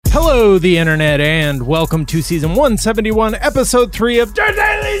Hello, the internet, and welcome to season 171, episode 3 of The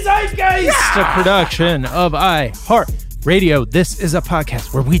Daily Zeitgeist, a production of iHeartRadio. This is a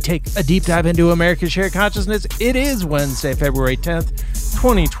podcast where we take a deep dive into America's shared consciousness. It is Wednesday, February 10th,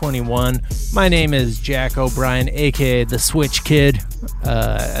 2021. My name is Jack O'Brien, aka the Switch Kid,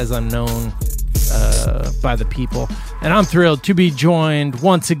 as I'm known by the people. And I'm thrilled to be joined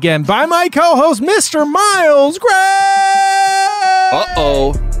once again by my co-host, Mr. Miles Gray.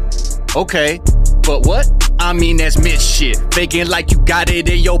 Uh-oh. Okay, but what? I mean, that's Mitch shit. Faking like you got it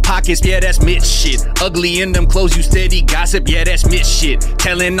in your pockets, yeah, that's Mitch shit. Ugly in them clothes, you steady gossip, yeah, that's Mitch shit.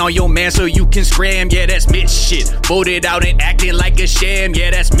 Telling on your man so you can scram, yeah, that's Mitch shit. Voted out and acting like a sham,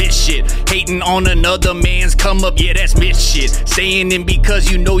 yeah, that's Mitch shit. Hating on another man's come up, yeah, that's Mitch shit. Staying in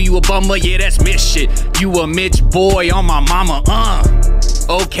because you know you a bummer, yeah, that's Mitch shit. You a Mitch boy on my mama,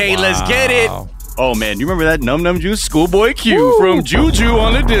 Okay, wow. Let's get it. Oh man, you remember that Num Num Juice Schoolboy Q from Juju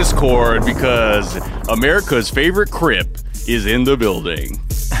on the Discord, because America's favorite Crip is in the building.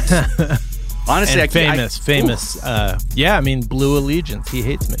 Honestly, and famous. Yeah, I mean, Blue Allegiance. He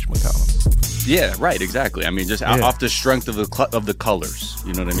hates Mitch McConnell. Yeah, right, exactly. I mean, just off the strength of the colors.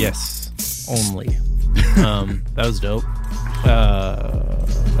 You know what I mean? Yes, only. That was dope.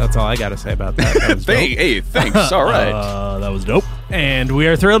 That's all I got to say about that. That was dope. Hey, thanks. All right. That was dope. And we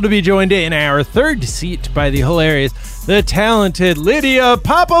are thrilled to be joined in our third seat by the hilarious, the talented Lydia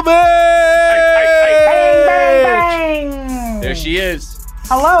Popovich. Bang, bang. There she is.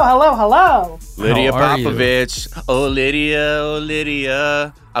 Hello. Lydia Popovich. Oh,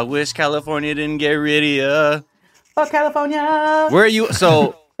 Lydia. I wish California didn't get rid of ya. Oh, California. Where are you?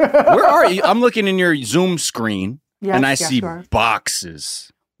 So, where are you? I'm looking in your Zoom screen, and I see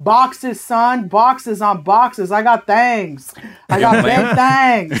boxes. Boxes, son. Boxes on boxes. I got things. I got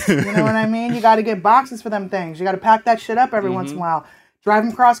big things. You know what I mean? You got to get boxes for them things. You got to pack that shit up every once in a while. Drive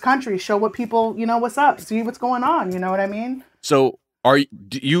them cross country. Show what people, what's up. See what's going on. You know what I mean? So,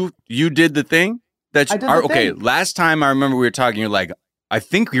 you did the thing? I did the thing. Last time I remember we were talking, you're like, I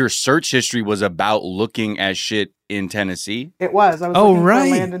think your search history was about looking at shit in Tennessee. It was. I was looking for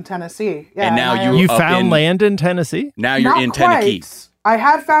land in Tennessee. Yeah, and now you found land in Tennessee? Now you're in Tennessee. I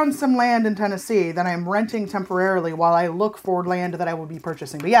have found some land in Tennessee that I am renting temporarily while I look for land that I will be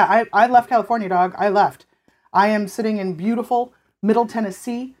purchasing. But yeah, I left California, dog. I left. I am sitting in beautiful Middle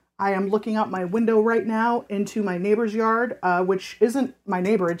Tennessee. I am looking out my window right now into my neighbor's yard, which isn't my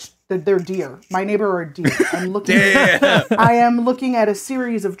neighbor. It's they're deer. My neighbor are deer. I'm looking. I am looking at a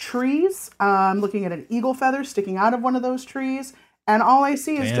series of trees. I'm looking at an eagle feather sticking out of one of those trees. And all I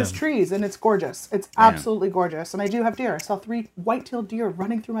see is just trees, and it's gorgeous. It's absolutely gorgeous. And I do have deer. I saw 3 white-tailed deer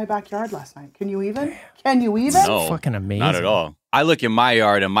running through my backyard last night. Can you even? Can you even? No, fucking amazing. Not at all. I look in my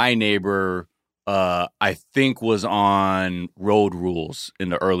yard, and my neighbor, I think, was on Road Rules in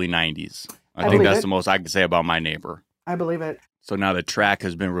the early 90s. I think that's the most I can say about my neighbor. I believe it. So now the track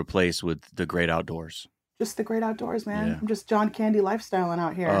has been replaced with the great outdoors. Just the great outdoors, man. Yeah. I'm just John Candy lifestyling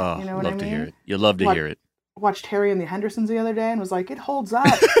out here. You know what I mean? Love to hear it. You love to hear it. Watched Harry and the Hendersons the other day and was like, it holds up.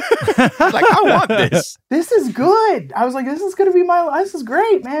 Like, I want this. This is good. I was like, this is going to be this is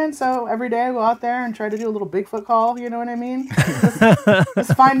great, man. So every day I go out there and try to do a little Bigfoot call. You know what I mean?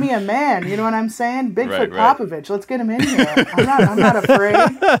 Just find me a man. You know what I'm saying? Bigfoot Popovich. Let's get him in here. I'm not afraid.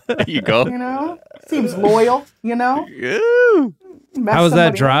 There you go. Seems loyal, Ooh. How was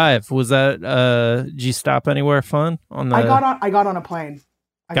that drive? Was that, did you stop anywhere fun? I got on a plane.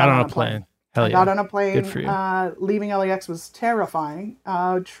 Got on a plane. Hell yeah. I got on a plane. Good for you. Leaving LAX was terrifying.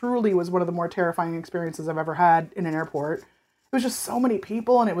 Truly was one of the more terrifying experiences I've ever had in an airport. It was just so many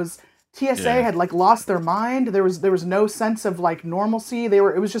people, and it was TSA had lost their mind. There was no sense of normalcy.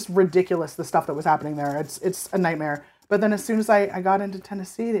 It was just ridiculous, the stuff that was happening there. It's a nightmare. But then as soon as I got into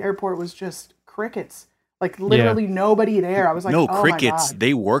Tennessee, the airport was just crickets. Literally nobody there. I was like, crickets. My God.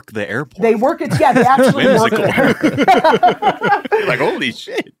 They work the airport. They work it. Yeah, they actually work it. Like, holy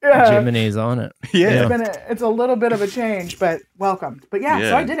shit. Yeah. Jiminy's on it. Yeah. It's a little bit of a change, but welcome. But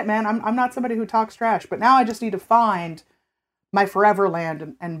so I did it, man. I'm not somebody who talks trash, but now I just need to find my forever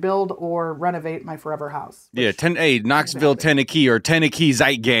land and build or renovate my forever house. Yeah, Knoxville, Tennessee, or Tennessee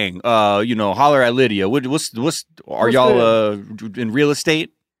Zeit Gang. Holler at Lydia. Are y'all in real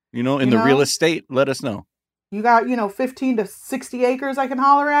estate? In the real estate? Let us know. You got, 15 to 60 acres I can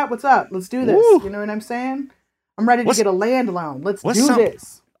holler at? What's up? Let's do this. Ooh. You know what I'm saying? I'm ready to get a land loan. Let's do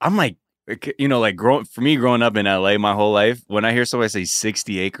this. I'm like, for me growing up in LA my whole life, when I hear somebody say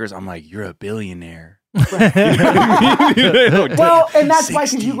 60 acres, I'm like, you're a billionaire. Well, and that's why,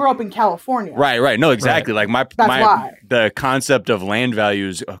 because you grew up in California. Right. No, exactly. Right. Like That's why. the concept of land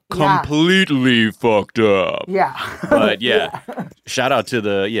values completely fucked up. Yeah. But yeah, shout out to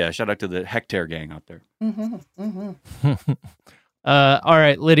the hectare gang out there. All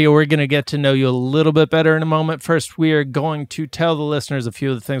right, Lydia, we're going to get to know you a little bit better in a moment. First, we are going to tell the listeners a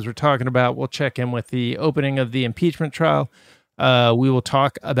few of the things we're talking about. We'll check in with the opening of the impeachment trial. We will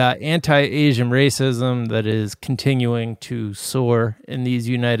talk about anti-Asian racism that is continuing to soar in these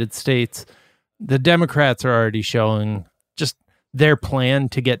United States. The Democrats are already showing just their plan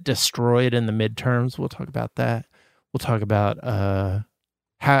to get destroyed in the midterms. We'll talk about that. We'll talk about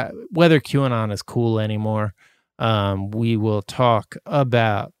whether QAnon is cool anymore. We will talk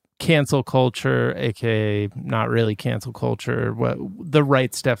about cancel culture, aka not really cancel culture, what the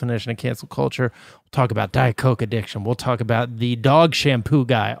right's definition of cancel culture. We'll talk about Diet Coke addiction. We'll talk about the dog shampoo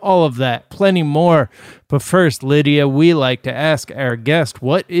guy, all of that, plenty more. But first, Lydia, we like to ask our guest,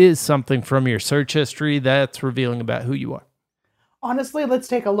 what is something from your search history that's revealing about who you are? Honestly, let's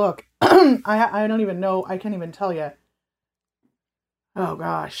take a look. I don't even know. I can't even tell you. Oh,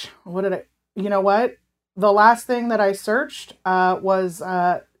 gosh. What did I... You know what? The last thing that I searched was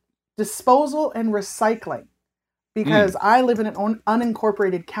disposal and recycling, because I live in an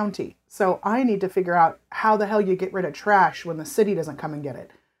unincorporated county. So I need to figure out how the hell you get rid of trash when the city doesn't come and get it.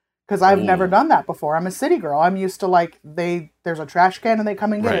 Because I've never done that before. I'm a city girl. I'm used to like, there's a trash can and they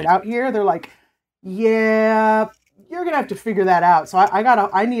come and get it. Out here, they're like, yeah, you're going to have to figure that out. So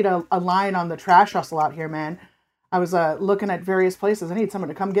I need a line on the trash hustle out here, man. I was looking at various places. I need someone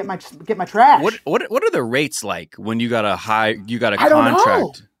to come get my trash. What are the rates like when you got a contract? I don't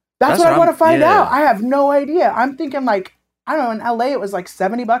know. That's what I want to find out. I have no idea. I'm thinking like, I don't know, in LA it was like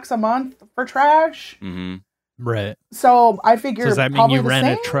 $70 a month for trash. Mm-hmm. Right. So I figure. Does that mean you rent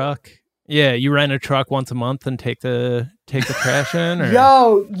a truck? Yeah, you rent a truck once a month and take the trash in? Or?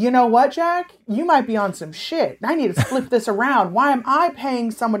 Yo, you know what, Jack? You might be on some shit. I need to flip this around. Why am I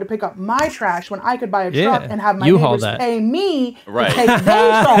paying someone to pick up my trash when I could buy a truck and have my neighbors pay me to take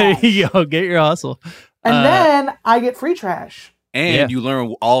their trash? Yo, get your hustle. And then I get free trash. And you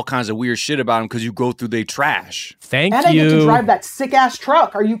learn all kinds of weird shit about them because you go through their trash. And I get to drive that sick-ass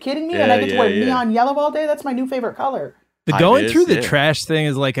truck. Are you kidding me? And I get to wear neon yellow all day? That's my new favorite color. The going through the trash thing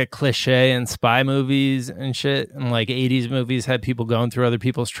is like a cliche in spy movies and shit. And like 80s movies had people going through other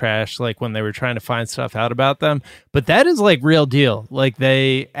people's trash, like when they were trying to find stuff out about them. But that is like real deal. Like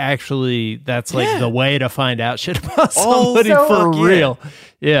that's like the way to find out shit about somebody for real.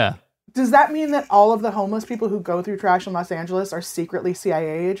 Yeah. Does that mean that all of the homeless people who go through trash in Los Angeles are secretly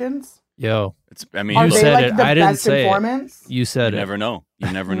CIA agents? Yo. Are you said like the best informants? You said it.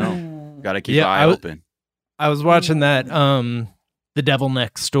 You never know. Got to keep your eye open. I was watching that The Devil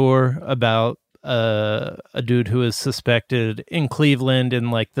Next Door about a dude who is suspected in Cleveland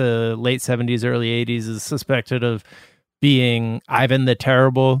in like the late 70s, early 80s is suspected of being Ivan the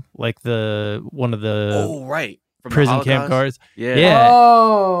Terrible, like one of the From prison camp guards. Yeah.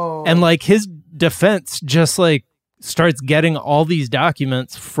 Oh. And like his defense just like starts getting all these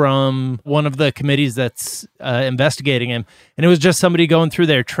documents from one of the committees that's investigating him. And it was just somebody going through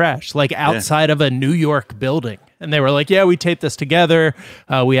their trash, like outside of a New York building. And they were like, yeah, we taped this together.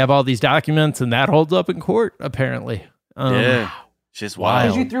 We have all these documents, and that holds up in court, apparently. Just wild.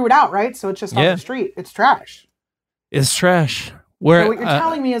 Because you threw it out, right? So it's just off the street. It's trash. It's trash. So what you're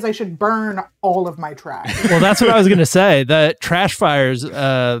telling me is I should burn all of my trash. Well, that's what I was going to say. The trash fires,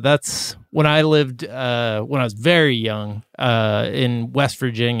 that's when I lived, when I was very young, in West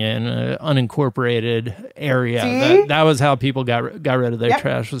Virginia, in an unincorporated area. That was how people got rid of their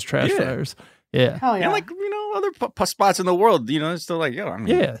trash, was trash fires. Yeah. Hell yeah. And like, other spots in the world, it's still like,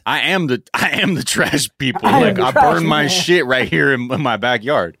 I am the trash people. I burn my shit right here in my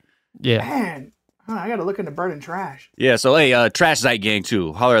backyard. Yeah. Man. I gotta look into burning trash. Yeah, so hey, Trash Zeit Gang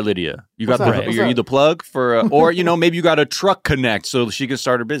too. Holler at Lydia. You got you the plug for, or maybe you got a truck connect so she can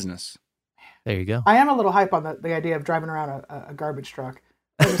start her business. There you go. I am a little hype on the idea of driving around a garbage truck.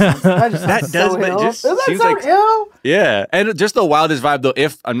 That just sound ill? Yeah, and just the wildest vibe though.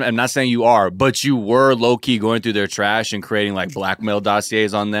 If I'm not saying you are, but you were low key going through their trash and creating like blackmail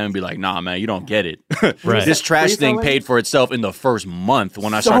dossiers on them and be like, nah, man, you don't get it. Right. This trash thing paid for itself in the first month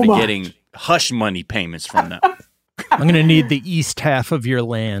when I started getting hush money payments from them. I'm going to need the east half of your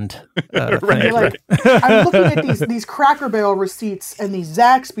land. Right. I'm looking at these Cracker Barrel receipts and these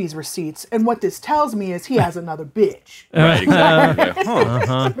Zaxby's receipts, and what this tells me is he has another bitch. Right,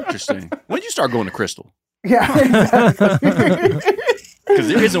 exactly. Interesting. When did you start going to Crystal? Yeah, exactly. Because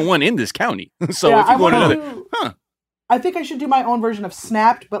there isn't one in this county. So if you go to another... I think I should do my own version of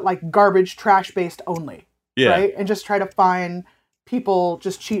Snapped, but like garbage, trash based only. Yeah. Right? And just try to find people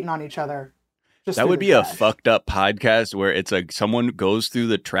just cheating on each other. That would be a fucked up podcast where it's like someone goes through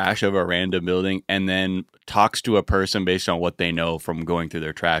the trash of a random building and then talks to a person based on what they know from going through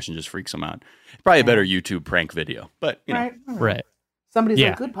their trash and just freaks them out. It's probably a better YouTube prank video, but you know. Right. Somebody's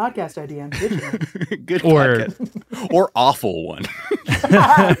like, good podcast idea. I'm pitching it. Good podcast. Or awful one.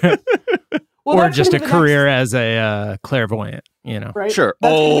 Well, or just a career as a clairvoyant, you know. Right? Sure.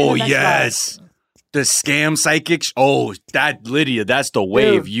 That's Oh, yes. The scam psychics. Oh, Lydia, that's the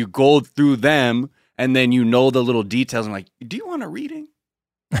wave. Dude. You go through them and then you know the little details. I'm like, do you want a reading?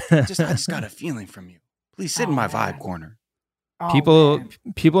 I just got a feeling from you. Please sit in my vibe corner. Oh,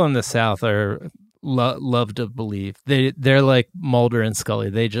 People in the South are love to believe. They're like Mulder and Scully.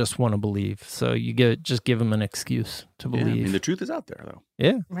 They just want to believe. So you just give them an excuse to believe. Yeah, I mean, the truth is out there, though.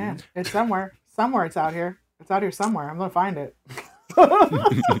 Yeah. Man, it's somewhere. Somewhere it's out here. It's out here somewhere. I'm going to find it.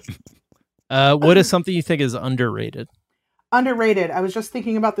 What is something you think is underrated? Underrated. I was just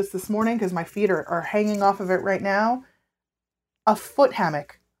thinking about this morning because my feet are hanging off of it right now. A foot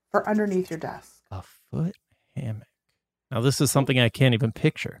hammock for underneath your desk. A foot hammock. Now, this is something I can't even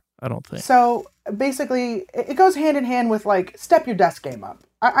picture, I don't think. So basically, it goes hand in hand with like step your desk game up.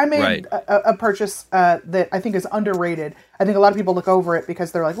 I made a purchase that I think is underrated. I think a lot of people look over it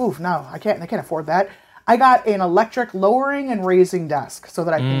because they're like, "Oof, no, I can't afford that." I got an electric lowering and raising desk so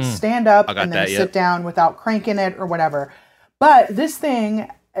that I can stand up and then sit down without cranking it or whatever. But this thing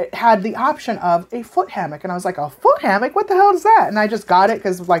had the option of a foot hammock. And I was like, a foot hammock? What the hell is that? And I just got it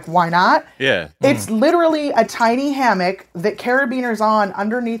because, like, why not? Yeah. It's literally a tiny hammock that carabiners on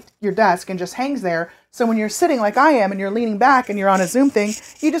underneath your desk and just hangs there. So when you're sitting like I am and you're leaning back and you're on a Zoom thing,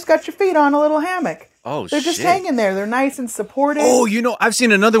 you just got your feet on a little hammock. Oh, They're just hanging there. They're nice and supportive. Oh, you know, I've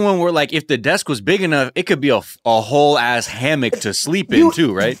seen another one where, like, if the desk was big enough, it could be a whole ass hammock to sleep in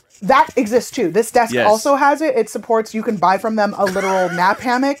too, right? That exists too. This desk also has it. It supports, you can buy from them a literal nap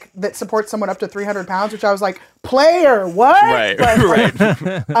hammock that supports someone up to 300 pounds, which I was like, player, what? Right, but, right.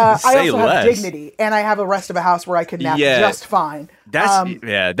 I also have dignity, and I have a rest of a house where I can nap just fine.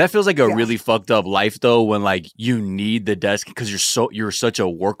 That feels like a really fucked up life though, when like you need the desk because you're such a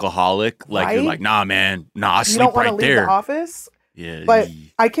workaholic. Like you're like, nah, man, I sleep right there. You don't want to leave the office. Yeah, but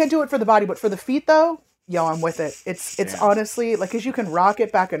I can't do it for the body, but for the feet though, yo, I'm with it. It's honestly like, because you can rock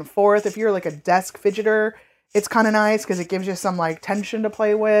it back and forth. If you're like a desk fidgeter, it's kind of nice because it gives you some like tension to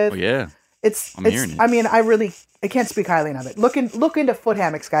play with. Oh yeah, I'm hearing it. I mean, I can't speak highly enough it. Look into foot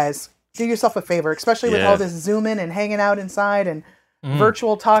hammocks, guys. Do yourself a favor, especially with all this zooming and hanging out inside and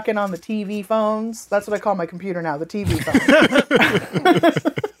virtual talking on the TV phones. That's what I call my computer now, the TV phone.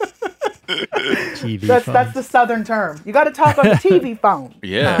 That's the Southern term. You got to talk on the TV phone.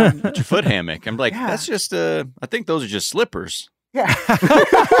 Yeah, it's your foot hammock. I'm like, that's just. I think those are just slippers. Yeah.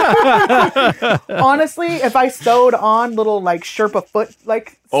 Honestly, if I sewed on little like Sherpa foot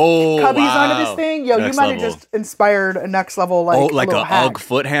cubbies onto this thing, yo, you might have just inspired a next level like a UGG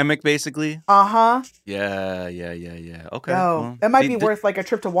foot hammock, basically. Uh-huh. Yeah. Okay. Yo, that might be worth like a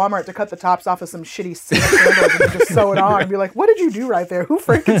trip to Walmart to cut the tops off of some shitty sandals and just sew it on and be like, what did you do right there? Who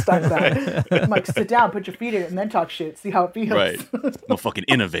freaking stuck that? I'm like, sit down, put your feet in it, and then talk shit. See how it feels. Right. No fucking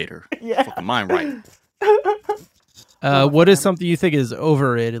innovator. Yeah. Fucking mind right. What is something you think is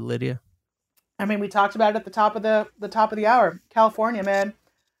overrated, Lydia? I mean, we talked about it at the top of the hour. California, man.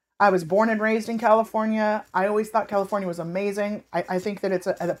 I was born and raised in California. I always thought California was amazing. I think that it's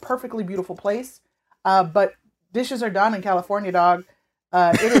a perfectly beautiful place. But dishes are done in California, dog.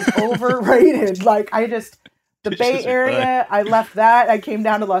 It is overrated. Like, the Bay Area, I left that. I came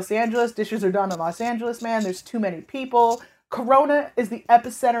down to Los Angeles. Dishes are done in Los Angeles, man. There's too many people. Corona is the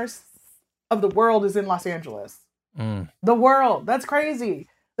epicenter of the world is in Los Angeles. The world. That's crazy.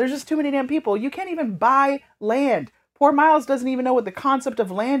 There's just too many damn people. You can't even buy land. Poor Miles doesn't even know what the concept of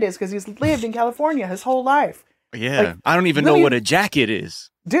land is because he's lived in California his whole life. Yeah. Like, I don't even know what a jacket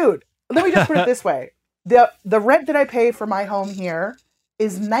is. Dude, let me just put it this way. The rent that I pay for my home here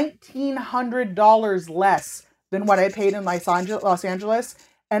is $1,900 less than what I paid in Los Angeles.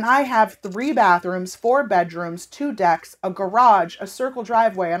 And I have 3 bathrooms, 4 bedrooms, 2 decks, a garage, a circle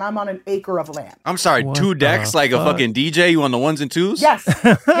driveway, and I'm on an acre of land. I'm sorry, what 2 decks like fuck? A fucking DJ? You on the ones and twos? Yes.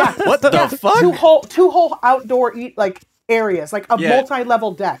 Yeah. What the fuck? Two whole outdoor areas, like a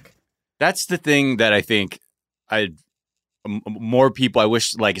multi-level deck. That's the thing that I think more people, I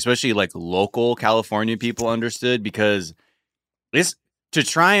wish, like, especially like local California people understood, because it's to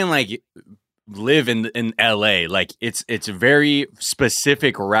try and like live in LA, like it's a very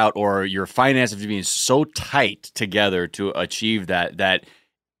specific route, or your finances being so tight together to achieve that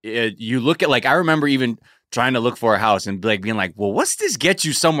you look at, like, I remember even trying to look for a house and like being like, well, what's this get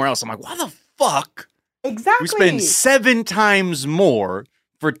you somewhere else? I'm like, why the fuck? Exactly. We spend 7 times more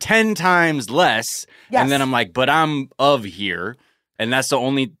for 10 times less. Yes. And then I'm like, but I'm of here. And that's the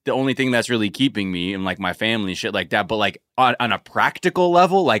only thing that's really keeping me and like my family and shit like that. But like on a practical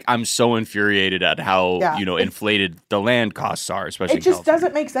level, like I'm so infuriated at how, inflated the land costs are, especially it just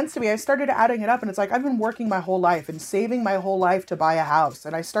doesn't make sense to me. I started adding it up and it's like I've been working my whole life and saving my whole life to buy a house.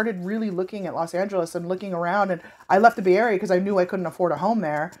 And I started really looking at Los Angeles and looking around, and I left the Bay Area because I knew I couldn't afford a home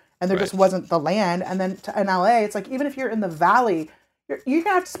there and there just wasn't the land. And then in LA, it's like even if you're in the valley, you're going to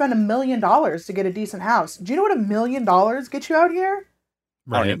have to spend $1 million to get a decent house. Do you know what $1 million gets you out here?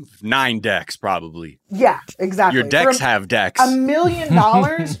 Right. 9 decks, probably. Yeah, exactly. Your decks have decks. $1 million,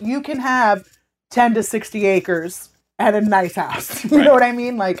 you can have 10 to 60 acres and a nice house. You know what I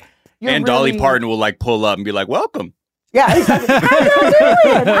mean? Like, and Dolly Parton will like pull up and be like, "Welcome." Yeah, exactly. How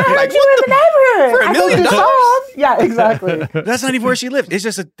you doing? I heard you in the neighborhood. For $1 million? Yeah, exactly. That's not even where she lived. It's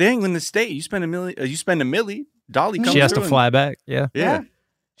just a thing in the state. You spend $1 million. You spend $1 million. Dolly comes She has to through fly back. Yeah.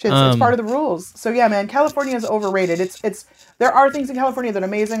 It's part of the rules. So yeah, man, California is overrated. It's there are things in California that are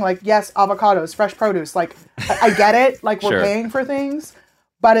amazing. Like, yes, avocados, fresh produce. Like, I get it. Like, we're paying for things,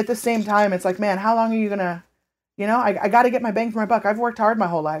 but at the same time, it's like, man, how long are you gonna? I got to get my bang for my buck. I've worked hard my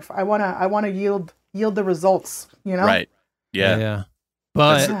whole life. I wanna yield the results. Right. Yeah. Yeah.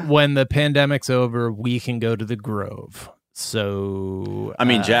 But when the pandemic's over, we can go to the Grove. So I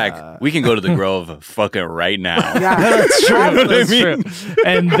mean, Jack, we can go to the Grove fucking right now. Yeah, that's true. That's true.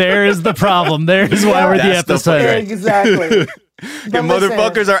 And there's the problem. There's why we're the episode. Exactly. The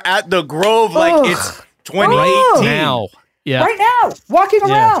motherfuckers are at the Grove like it's 2018 right now. Yeah, right now, walking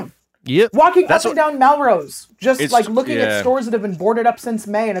around. Yep. Walking up and down Melrose, just like looking at stores that have been boarded up since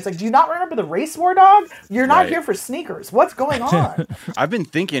May. And it's like, do you not remember the race war, dog? You're not here for sneakers. What's going on? I've been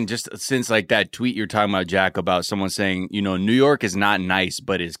thinking just since like that tweet you're talking about, Jack, about someone saying, New York is not nice,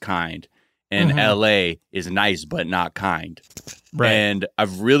 but is kind. And LA is nice, but not kind. Right. And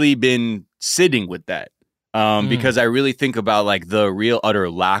I've really been sitting with that. Because I really think about like the real utter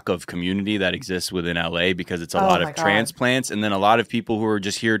lack of community that exists within LA, because it's a lot of transplants and then a lot of people who are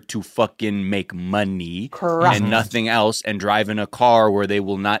just here to fucking make money and nothing else, and drive in a car where they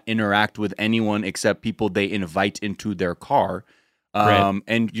will not interact with anyone except people they invite into their car.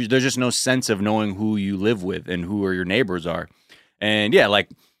 And there's just no sense of knowing who you live with and who your neighbors are. And yeah, like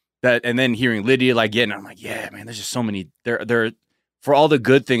that. And then hearing Lydia like getting, I'm like, yeah, man, there's just so many there. For all the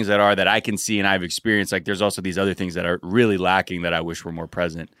good things that I can see and I've experienced, like there's also these other things that are really lacking that I wish were more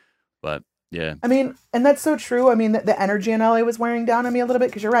present. But yeah. I mean, and that's so true. I mean, the energy in LA was wearing down on me a little bit,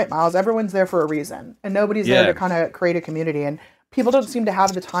 because you're right, Miles. Everyone's there for a reason, and nobody's there to kind of create a community. And people don't seem to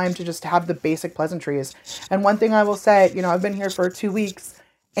have the time to just have the basic pleasantries. And one thing I will say, I've been here for 2 weeks,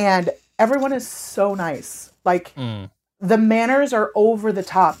 and everyone is so nice. Like, the manners are over the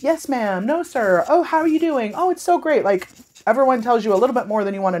top. Yes, ma'am. No, sir. Oh, how are you doing? Oh, it's so great. Like, everyone tells you a little bit more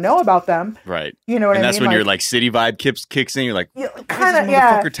than you want to know about them. Right. You know what I mean? And that's when your like city vibe kicks in. You're like, kind of,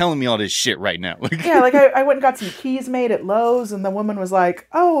 motherfucker telling me all this shit right now. Like I went and got some keys made at Lowe's, and the woman was like,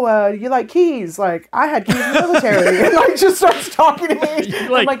 "Oh, you like keys? Like, I had keys in the military," and like just starts talking to me.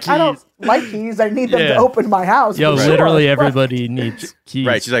 I'm like, keys. I don't like keys. I need them to open my house. Yo, literally everybody needs keys.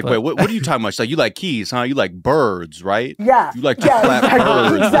 Right. She's like, wait, what are you talking about? She's like, you like keys, huh? You like birds, right? Yeah. You like to clap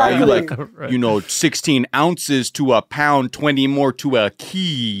birds, right? You like, 16 ounces to a pound, 20 more to a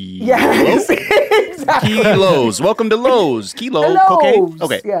key. Yes. Exactly. Kilos. Welcome to Lowe's. Kilo. Cocaine.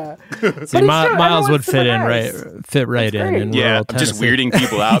 Okay. Yeah. See, Miles would fit right in. And yeah. I'm just weirding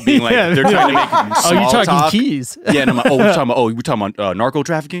people out, being like, they're trying to make small you're talking talk. Keys. Yeah. And I'm like, we're talking about narco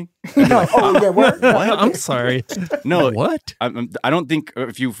trafficking? Like, what? I'm sorry. No. What? I don't think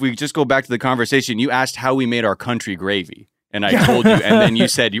if we just go back to the conversation, you asked how we made our country gravy. And I told you, and then you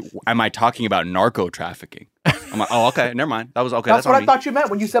said, am I talking about narco trafficking? I'm like, oh, okay, never mind. That was okay. That's what I thought you meant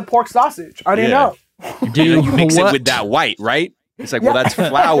when you said pork sausage. I didn't know. Dude, you mix it with that white, right? It's like, well, that's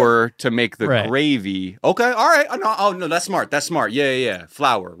flour to make the gravy. Okay, all right. Oh, no, that's smart. That's smart. Yeah.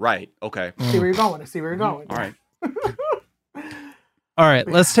 Flour, right. Okay. See where you're going. All right. All right,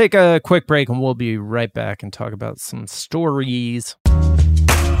 let's take a quick break, and we'll be right back and talk about some stories.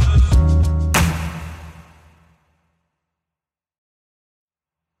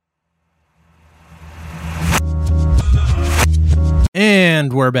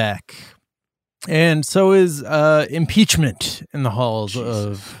 And we're back. And so is impeachment in the halls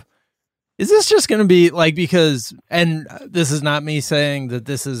of... Is this just going to be like, because, and this is not me saying that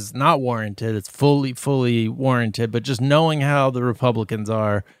this is not warranted. It's fully warranted. But just knowing how the Republicans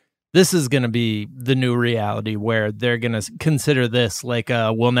are, this is going to be the new reality where they're going to consider this like,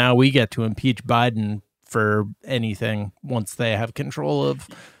 well, now we get to impeach Biden for anything once they have control of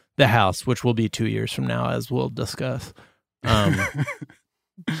the House, which will be 2 years from now, as we'll discuss.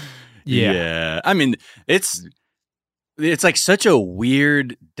 Yeah. I mean, it's like such a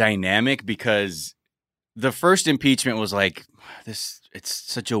weird dynamic because the first impeachment was like this.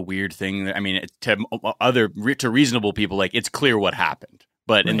 It's such a weird thing. I mean, to reasonable people, like it's clear what happened.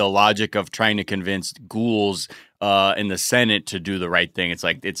 But in the logic of trying to convince ghouls in the Senate to do the right thing, it's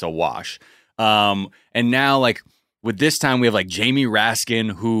like it's a wash. And now, like with this time, we have like Jamie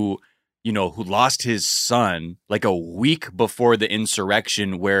Raskin, who lost his son like a week before the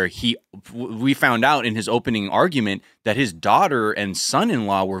insurrection, where we found out in his opening argument that his daughter and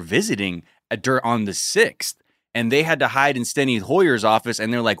son-in-law were visiting on the 6th, and they had to hide in Steny Hoyer's office.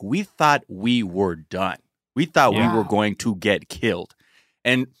 And they're like, we thought we were done. We thought we were going to get killed.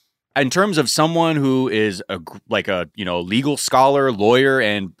 And in terms of someone who is a legal scholar, lawyer,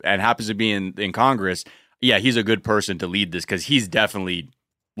 and happens to be in Congress, yeah, he's a good person to lead this because he's definitely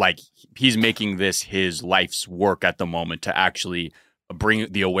he's making this his life's work at the moment to actually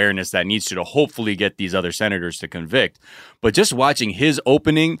bring the awareness that needs to hopefully get these other senators to convict. But just watching his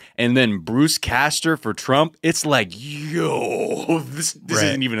opening and then Bruce Castor for Trump, it's like, yo, this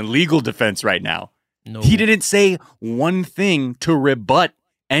isn't even a legal defense right now. No. He didn't say one thing to rebut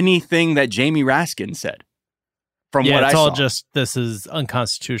anything that Jamie Raskin said. From what I saw. It's all just, this is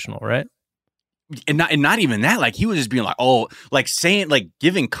unconstitutional, right? And not even that. Like, he was just being like, oh, like saying, like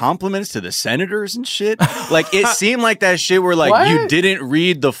giving compliments to the senators and shit. Like, it seemed like that shit where like you didn't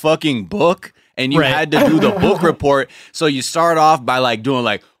read the fucking book and you had to do the book report. So you start off by like doing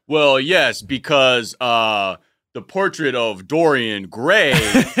like, well, yes, because the portrait of Dorian Gray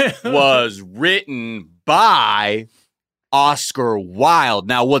was written by Oscar Wilde.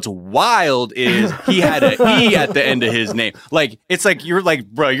 Now, what's wild is he had an E at the end of his name. Like, it's like you're like,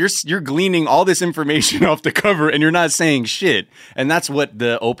 bro, you're gleaning all this information off the cover and you're not saying shit. And that's what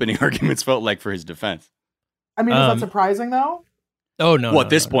the opening arguments felt like for his defense. I mean, is that surprising though? Oh no. Well, at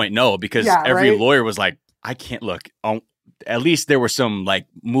this point, no, because every lawyer was like, I can't look. At least there were some like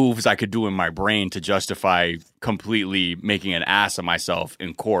moves I could do in my brain to justify completely making an ass of myself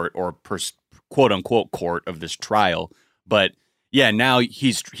in court or quote unquote court of this trial. But yeah, now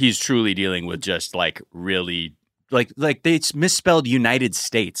he's truly dealing with just like really like they misspelled United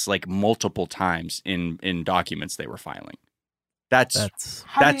States like multiple times in documents they were filing. That's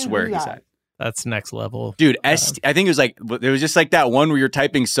where he's at. That's next level, dude. I think it was like there was just like that one where you're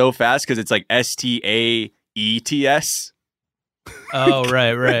typing so fast because it's like STAETS. Oh,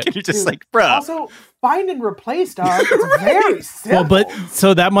 right. You're just like, bro. Also, find and replace, dog. It's very simple. Well, but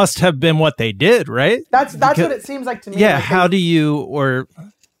so that must have been what they did, right? That's what it seems like to me. Yeah. Like how do you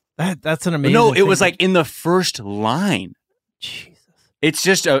that's an amazing. No, it was like in the first line. Jesus. It's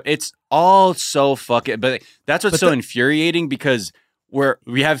just it's all so fucking. But that's what's so infuriating because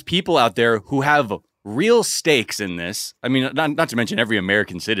we have people out there who have real stakes in this. I mean, not to mention every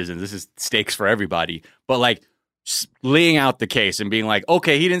American citizen. This is stakes for everybody. But like. Laying out the case and being like,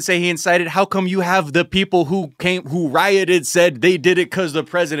 okay, he didn't say he incited. How come you have the people who rioted said they did it because the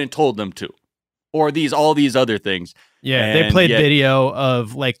president told them to, or all these other things? Yeah, and they played video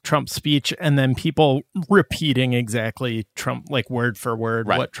of like Trump's speech and then people repeating exactly Trump, like word for word,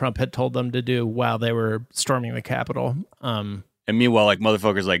 what Trump had told them to do while they were storming the Capitol. And meanwhile, like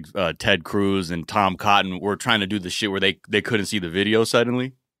motherfuckers like Ted Cruz and Tom Cotton were trying to do the shit where they couldn't see the video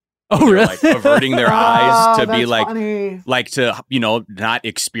suddenly. Oh, really? Like averting their eyes to be like, funny. Like to, not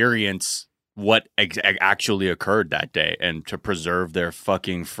experience what actually occurred that day and to preserve their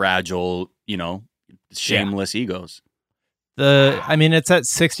fucking fragile, shameless egos. I mean, it's at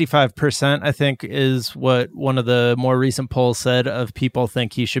 65%, I think, is what one of the more recent polls said of people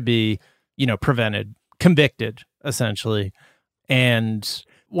think he should be, convicted, essentially. And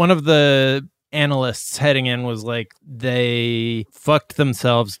one of the analysts heading in was like, they fucked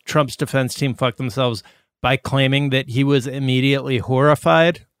themselves. Trump's defense team fucked themselves by claiming that he was immediately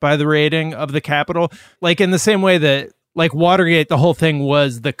horrified by the raiding of the Capitol. Like in the same way that like Watergate, the whole thing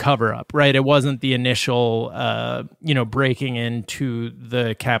was the cover up, right? It wasn't the initial, breaking into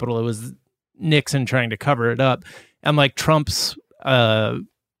the Capitol. It was Nixon trying to cover it up. And like Trump's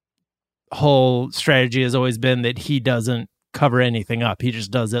whole strategy has always been that he doesn't cover anything up. He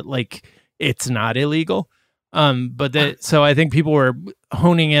just does it like it's not illegal. So I think people were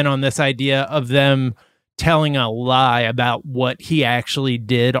honing in on this idea of them telling a lie about what he actually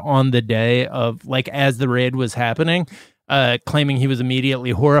did on the day of, like, as the raid was happening, claiming he was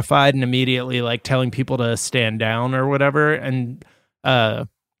immediately horrified and immediately like telling people to stand down or whatever. And,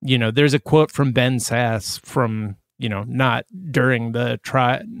 there's a quote from Ben Sasse from, not during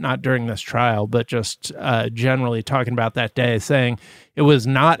this trial, but just generally talking about that day, saying it was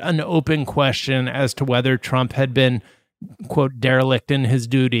not an open question as to whether Trump had been, quote, derelict in his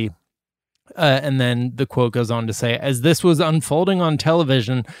duty. And then the quote goes on to say, as this was unfolding on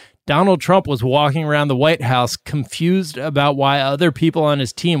television, Donald Trump was walking around the White House confused about why other people on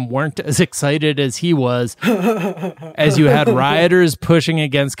his team weren't as excited as he was, as you had rioters pushing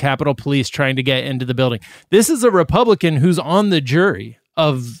against Capitol Police trying to get into the building. This is a Republican who's on the jury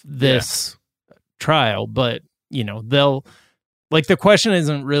of this trial, but, they'll... Like, the question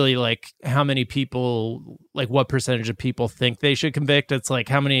isn't really, like, how many people, like, what percentage of people think they should convict. It's like,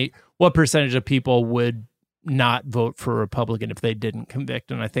 what percentage of people would not vote for a Republican if they didn't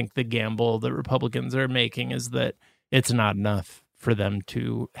convict. And I think the gamble the Republicans are making is that it's not enough for them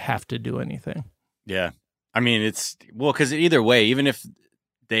to have to do anything. Yeah. I mean, because either way, even if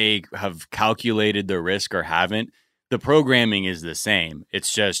they have calculated the risk or haven't, the programming is the same.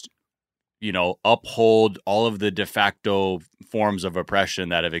 It's just, uphold all of the de facto forms of oppression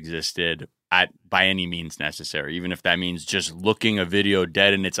that have existed by any means necessary, even if that means just looking a video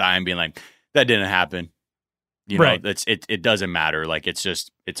dead in its eye and being like, that didn't happen. Right. It doesn't matter. Like, it's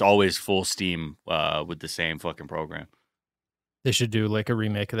always full steam with the same fucking program. They should do like a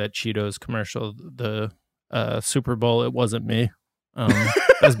remake of that Cheetos commercial, the Super Bowl. It wasn't me.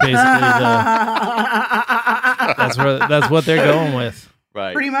 That's basically that's what they're going with.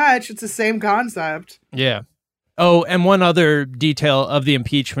 Right. Pretty much. It's the same concept. Yeah. Oh, and one other detail of the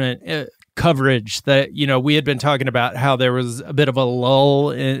impeachment coverage that, we had been talking about how there was a bit of a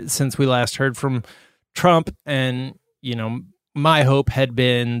lull since we last heard from Trump. And, my hope had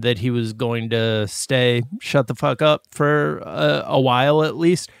been that he was going to shut the fuck up for a while at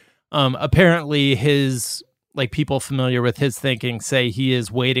least. Apparently people familiar with his thinking say he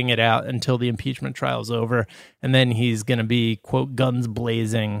is waiting it out until the impeachment trial is over. And then he's going to be, quote, guns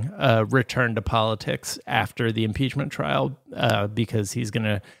blazing, return to politics after the impeachment trial, because he's going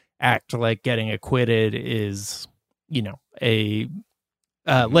to act like getting acquitted is,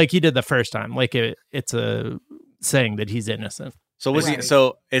 like he did the first time, like it's a saying that he's innocent. So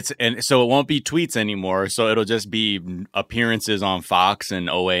so it won't be tweets anymore. So it'll just be appearances on Fox and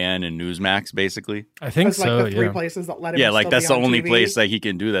OAN and Newsmax, basically. I think it's so. Like the three places that let him. Yeah, like that's the only TV. place that he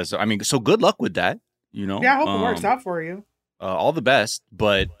can do that. So I mean, so good luck with that. Yeah, I hope it works out for you. All the best,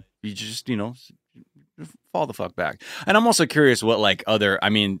 but you just fall the fuck back. And I'm also curious what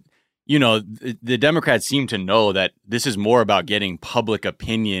the Democrats seem to know that this is more about getting public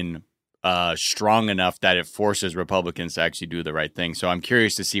opinion strong enough that it forces Republicans to actually do the right thing. So I'm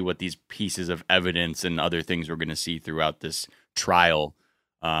curious to see what these pieces of evidence and other things we're going to see throughout this trial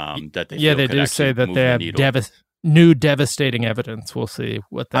that they they do say that they have new devastating evidence. We'll see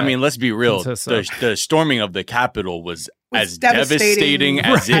what that. I mean, let's be real. The storming of the Capitol was as devastating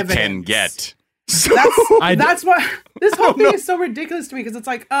as it can get. So, that's why this whole thing is so ridiculous to me, because it's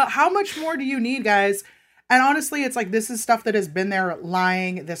like, how much more do you need, guys? And honestly, it's like, this is stuff that has been there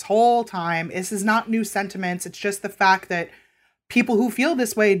lying this whole time. This is not new sentiments. It's just the fact that people who feel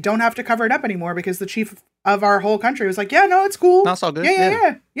this way don't have to cover it up anymore, because the chief of our whole country was like, yeah, no, it's cool. That's all good.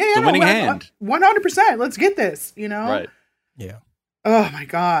 Yeah. It's a winning hand. 100%. Let's get this, Right. Yeah. Oh my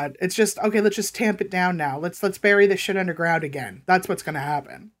God. It's just, okay, let's just tamp it down now. Let's bury this shit underground again. That's what's going to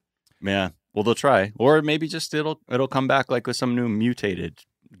happen. Yeah. Well, they'll try. Or maybe just it'll come back like with some new mutated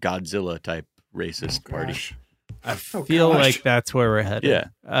Godzilla type racist party. I feel like that's where we're headed. Yeah,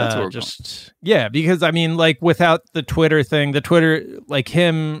 that's where we're going. Because I mean, like, without the Twitter thing, like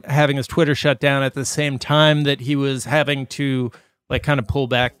him having his Twitter shut down at the same time that he was having to like kind of pull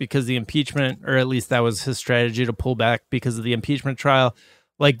back because of the impeachment, or at least that was his strategy, to pull back because of the impeachment trial.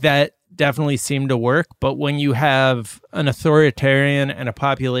 Like, that definitely seemed to work. But when you have an authoritarian and a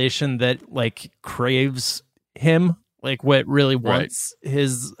population that like craves him, like what really wants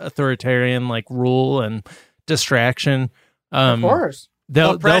his authoritarian like rule and distraction, of course,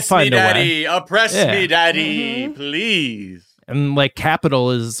 they'll find a way. Oppress me, daddy, please. And like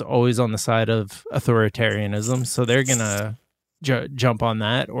Capitol is always on the side of authoritarianism, so they're gonna jump on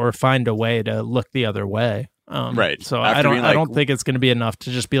that or find a way to look the other way. Right. So I don't think it's going to be enough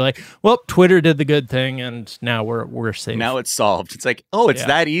to just be like, well, Twitter did the good thing and now we're safe. Now it's solved. It's like, oh, it's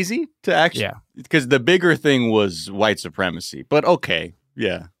that easy to actually. Yeah. Because the bigger thing was white supremacy. But okay,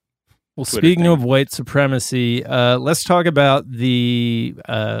 yeah. Well, speaking of white supremacy, let's talk about the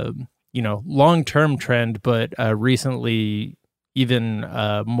long-term trend, but recently even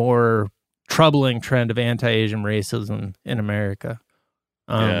more troubling trend of anti-Asian racism in America.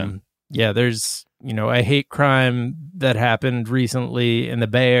 There's a hate crime that happened recently in the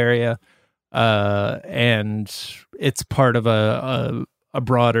Bay Area and it's part of a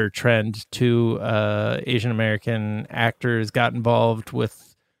broader trend to Asian American actors got involved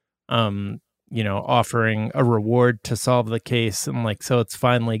with, offering a reward to solve the case, and like so it's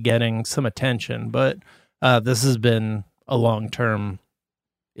finally getting some attention. But this has been a long-term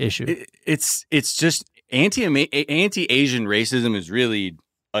issue. It's just anti-Asian racism is really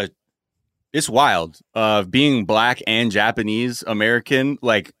it's wild. Being Black and Japanese American,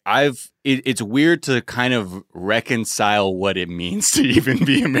 like it's weird to kind of reconcile what it means to even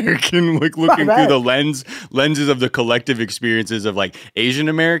be American, like looking through the lenses of the collective experiences of like Asian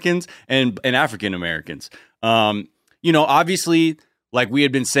Americans and African Americans. Obviously, like we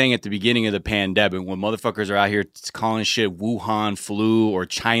had been saying at the beginning of the pandemic, when motherfuckers are out here calling shit Wuhan flu or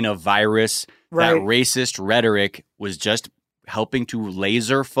China virus, that racist rhetoric was just helping to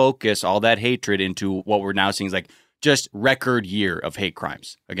laser focus all that hatred into what we're now seeing is like just record year of hate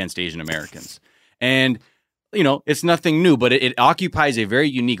crimes against Asian Americans. And, it's nothing new, but it occupies a very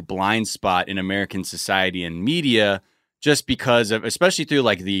unique blind spot in American society and media just because of, especially through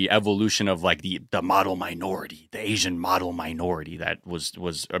like the evolution of like the model minority, the Asian model minority that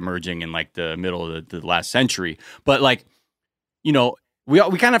was emerging in like the middle of the last century. But like, we kind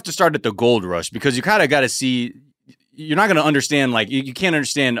of have to start at the gold rush because you kind of got to see. You're not going to understand, like, you can't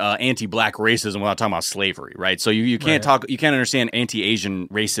understand anti-Black racism without talking about slavery, right? So you can't you can't understand anti-Asian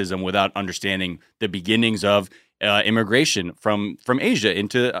racism without understanding the beginnings of immigration from Asia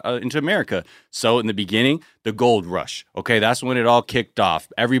into America. So in the beginning, the gold rush, okay, that's when it all kicked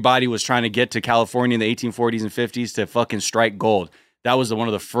off. Everybody was trying to get to California in the 1840s and 50s to fucking strike gold. That was one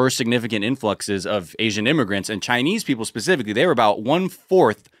of the first significant influxes of Asian immigrants, and Chinese people specifically. They were about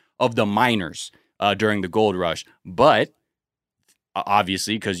 1/4 of the miners during the gold rush. But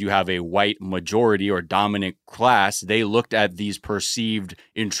obviously, because you have a white majority or dominant class, they looked at these perceived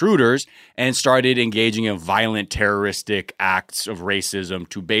intruders and started engaging in violent terroristic acts of racism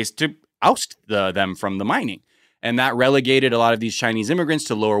to oust them from the mining. And that relegated a lot of these Chinese immigrants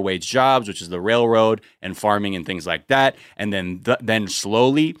to lower wage jobs, which is the railroad and farming and things like that. And then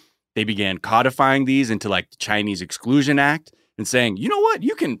slowly they began codifying these into like the Chinese Exclusion Act and saying, you know what,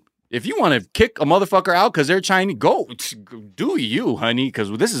 you can, if you want to kick a motherfucker out because they're Chinese, go do you, honey,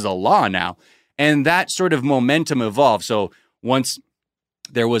 because this is a law now. And that sort of momentum evolved. So once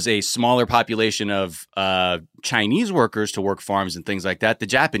there was a smaller population of Chinese workers to work farms and things like that, the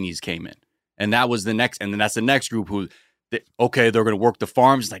Japanese came in. And that was the next, and then that's the next group who, they're going to work the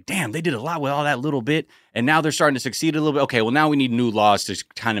farms. It's like, damn, they did a lot with all that little bit. And now they're starting to succeed a little bit. Okay, well, now we need new laws to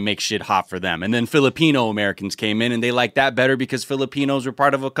kind of make shit hot for them. And then Filipino Americans came in and they liked that better because Filipinos were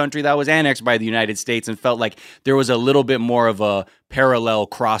part of a country that was annexed by the United States and felt like there was a little bit more of a parallel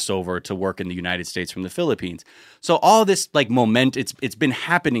crossover to work in the United States from the Philippines. So all this like it's been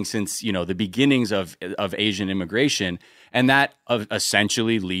happening since, the beginnings of Asian immigration. And that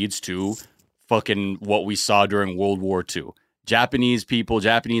essentially leads to fucking what we saw during World War II. Japanese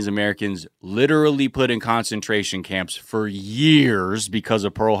Americans literally put in concentration camps for years because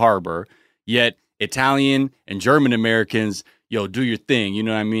of Pearl Harbor, yet Italian and German Americans, do your thing, you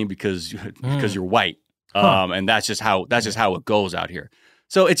know what I mean? Because you're white. And that's just how it goes out here.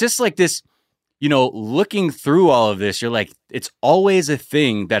 So it's just like this, looking through all of this, you're like, it's always a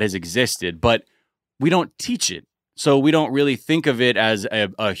thing that has existed, but we don't teach it. So we don't really think of it as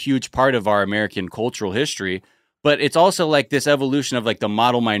a huge part of our American cultural history, but it's also like this evolution of like the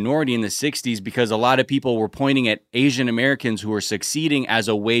model minority in the 60s because a lot of people were pointing at Asian Americans who were succeeding as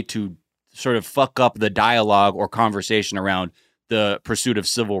a way to sort of fuck up the dialogue or conversation around the pursuit of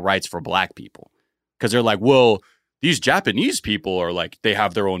civil rights for Black people. Because they're like, well, these Japanese people are like, they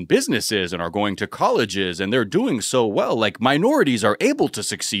have their own businesses and are going to colleges and they're doing so well. Like minorities are able to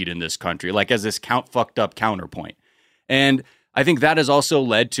succeed in this country, like as this fucked up counterpoint. And I think that has also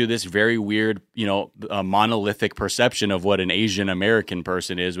led to this very weird, monolithic perception of what an Asian American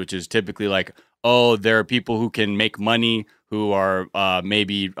person is, which is typically like, oh, there are people who can make money, who are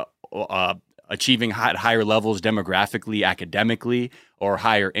maybe achieving higher levels demographically, academically, or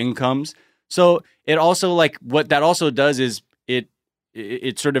higher incomes. So it also like what that also does is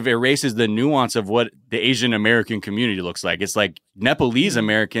it sort of erases the nuance of what the Asian American community looks like. It's like Nepalese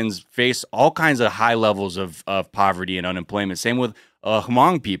Americans face all kinds of high levels of poverty and unemployment. Same with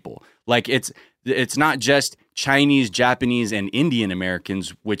Hmong people. Like it's not just Chinese, Japanese, and Indian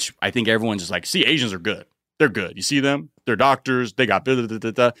Americans, which I think everyone's just like, see, Asians are good. They're good. You see them? They're doctors. They got blah, blah,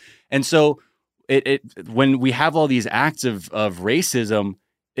 blah, blah. And so when we have all these acts of racism,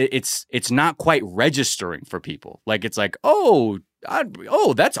 it's not quite registering for people. Like it's like, oh,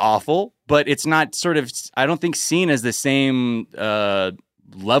 that's awful, but it's not sort of, I don't think, seen as the same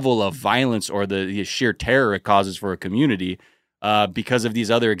level of violence or the sheer terror it causes for a community because of these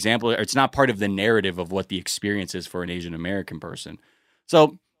other examples. It's not part of the narrative of what the experience is for an Asian American person.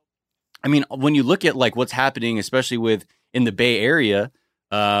 So, I mean, when you look at like what's happening, especially in the Bay Area,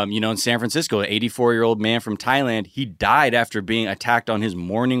 in San Francisco, an 84-year-old man from Thailand, he died after being attacked on his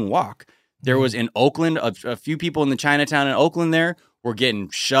morning walk. There was in Oakland, a few people in the Chinatown in Oakland there were getting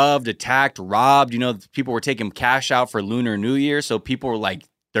shoved, attacked, robbed. People were taking cash out for Lunar New Year. So people were like,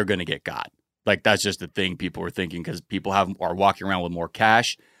 they're going to get got. Like, that's just the thing people were thinking because people are walking around with more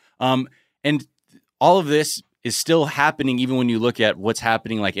cash. And all of this is still happening even when you look at what's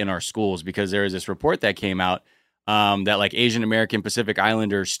happening like in our schools, because there is this report that came out that like Asian American Pacific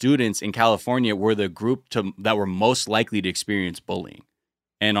Islander students in California were the group that were most likely to experience bullying.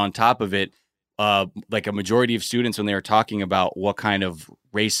 And on top of it, like a majority of students, when they were talking about what kind of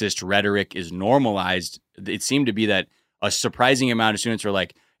racist rhetoric is normalized, it seemed to be that a surprising amount of students were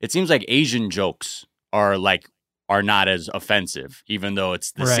like, it seems like Asian jokes are not as offensive, even though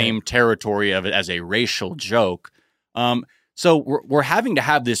it's the same territory of it as a racial joke. So we're having to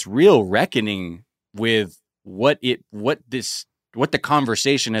have this real reckoning with what the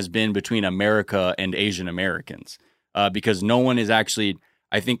conversation has been between America and Asian Americans, because no one is actually,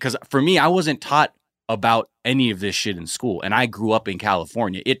 I think, because for me, I wasn't taught about any of this shit in school, and I grew up in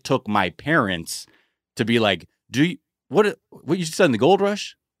California. It took my parents to be like, what you said in the Gold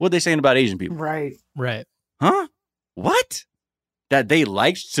Rush? What are they saying about Asian people? Right. Huh? What? That they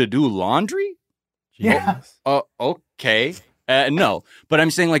liked to do laundry? Yeah. Okay. No, but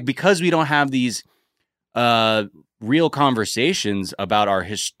I'm saying like because we don't have these real conversations about our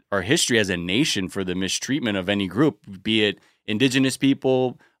history as a nation for the mistreatment of any group, be it indigenous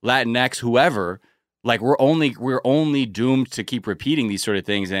people, Latinx, whoever, like we're only doomed to keep repeating these sort of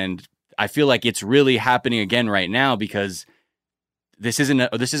things. And I feel like it's really happening again right now because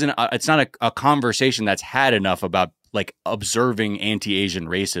it's not a conversation that's had enough about like observing anti-Asian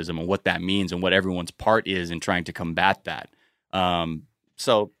racism and what that means and what everyone's part is in trying to combat that.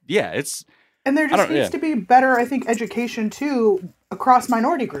 So yeah, and there just needs to be better, I think, education too across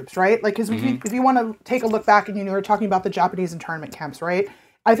minority groups, right? Like, because if you want to take a look back and you were talking about the Japanese internment camps, right?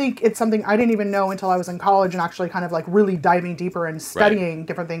 I think it's something I didn't even know until I was in college and actually kind of like really diving deeper and studying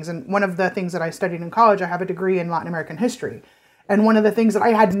different things. And one of the things that I studied in college, I have a degree in Latin American history. And one of the things that I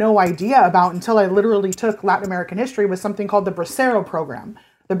had no idea about until I literally took Latin American history was something called the Bracero program.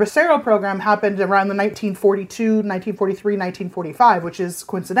 The Bracero program happened around the 1942, 1943, 1945, which is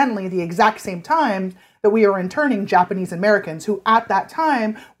coincidentally the exact same time that we are interning Japanese Americans who at that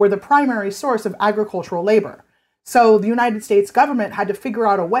time were the primary source of agricultural labor. So the United States government had to figure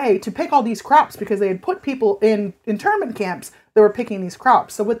out a way to pick all these crops because they had put people in internment camps that were picking these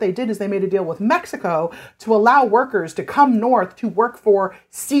crops. So what they did is they made a deal with Mexico to allow workers to come north to work for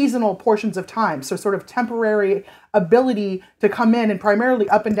seasonal portions of time. So sort of temporary ability to come in and primarily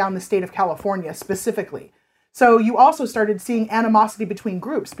up and down the state of California specifically. So you also started seeing animosity between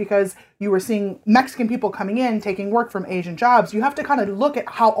groups because you were seeing Mexican people coming in, taking work from Asian jobs. You have to kind of look at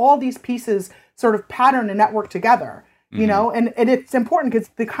how all these pieces sort of pattern and network together, you know, and it's important because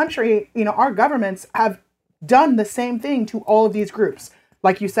the country, our governments have done the same thing to all of these groups.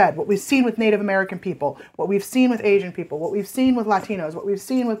 Like you said, what we've seen with Native American people, what we've seen with Asian people, what we've seen with Latinos, what we've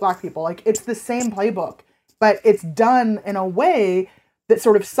seen with Black people, like it's the same playbook, but it's done in a way that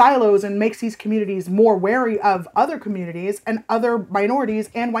sort of silos and makes these communities more wary of other communities and other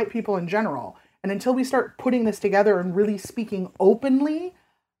minorities and white people in general. And until we start putting this together and really speaking openly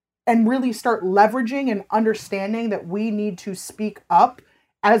and really start leveraging and understanding that we need to speak up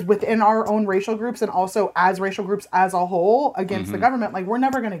as within our own racial groups and also as racial groups as a whole against the government, like we're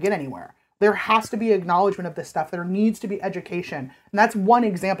never going to get anywhere. There has to be acknowledgement of this stuff. There needs to be education. And that's one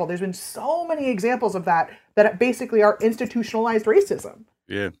example. There's been so many examples of that basically are institutionalized racism.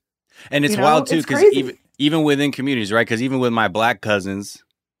 Yeah. And it's wild too, because even within communities, right? Because even with my Black cousins,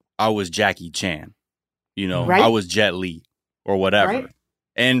 I was Jackie Chan, I was Jet Li or whatever. Right.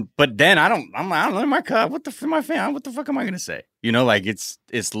 But then I don't know my cut. What the fuck am I going to say? Like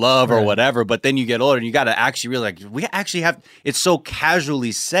it's love or whatever. But then you get older and you got to actually realize we actually have, it's so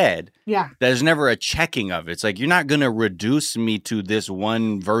casually said. Yeah. There's never a checking of it. It's like, you're not going to reduce me to this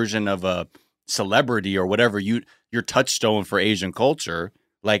one version of a celebrity or whatever your touchstone for Asian culture.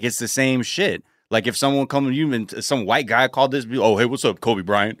 Like it's the same shit. Like if someone come to you and some white guy called this, oh, hey, what's up, Kobe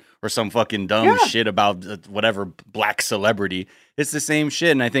Bryant? Or some fucking dumb shit about whatever Black celebrity. It's the same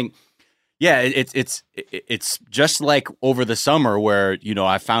shit. And I think, it's just like over the summer where,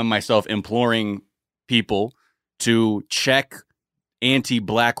 I found myself imploring people to check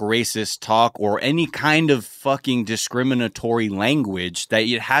anti-black racist talk or any kind of fucking discriminatory language, that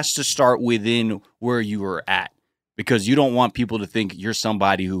it has to start within where you are at. Because you don't want people to think you're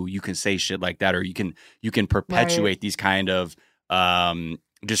somebody who you can say shit like that, or you can perpetuate these kind of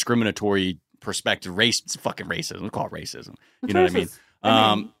discriminatory perspective. It's fucking racism. We call it racism. You know what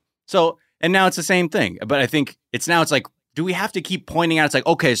I mean? So, and now it's the same thing. But I think it's like, do we have to keep pointing out? It's like,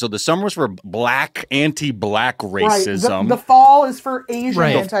 okay, so the summer was for black, anti-black racism. Right. The fall is for Asian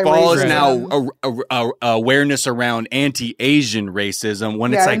anti-racism. The fall is now awareness around anti-Asian racism.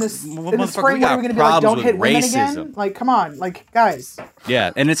 When it's like, in the spring, what are we going to be like? Don't hit women again? Like, come on, like, guys.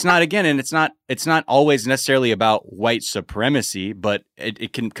 Yeah, and it's not always necessarily about white supremacy, but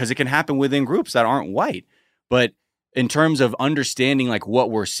it can, because it can happen within groups that aren't white. But in terms of understanding like what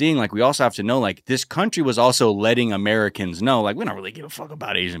we're seeing, like we also have to know like this country was also letting Americans know like we don't really give a fuck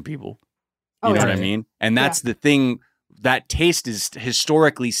about Asian people. You know what I mean? And that's the thing, that taste is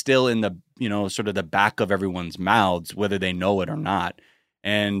historically still in the, you know, sort of the back of everyone's mouths, whether they know it or not.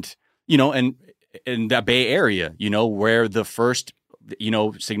 And, you know, and in the Bay Area, you know, where the first, you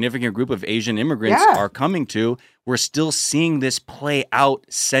know, significant group of Asian immigrants are coming to, we're still seeing this play out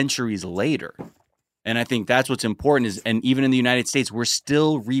centuries later. And I think that's what's important is, and even in the United States, we're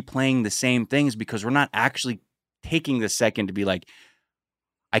still replaying the same things because we're not actually taking the second to be like,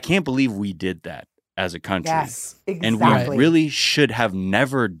 I can't believe we did that as a country. Yes, exactly. And we really should have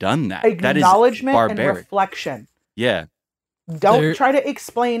never done that. Acknowledgement that is barbaric. And reflection. Yeah. Don't try to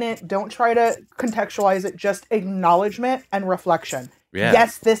explain it. Don't try to contextualize it. Just acknowledgement and reflection. Yeah.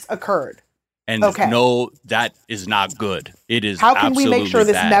 Yes, this occurred. And no, that is not good. It is. How can we make sure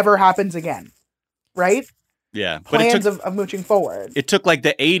this never happens again? Right? Yeah. Plans of moving forward. It took like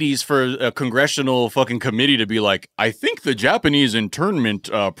the 80s for a congressional fucking committee to be like, I think the Japanese internment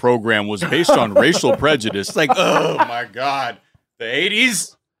program was based on racial prejudice. It's like, oh my God. The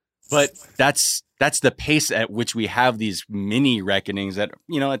 80s? But that's the pace at which we have these mini reckonings that,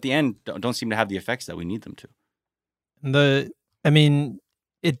 you know, at the end don't seem to have the effects that we need them to. I mean,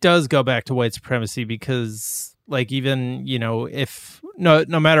 it does go back to white supremacy because, like, even, you know, if no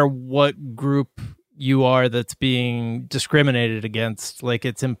matter what group you are that's being discriminated against, like,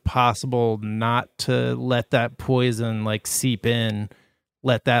 it's impossible not to let that poison like seep in,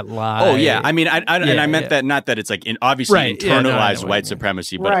 let that lie. Oh yeah, I mean, and I meant that not that it's like obviously internalized white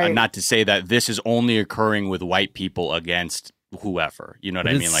supremacy, but not to say that this is only occurring with white people against whoever. You know what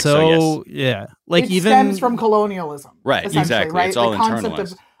I mean? Like, so yes. Yeah, like it even stems from colonialism, right? Exactly, right? It's all the concept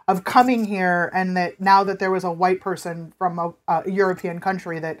internalized. Of coming here, and that now that there was a white person from a European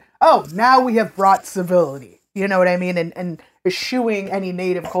country, that now we have brought civility. You know what I mean? And eschewing any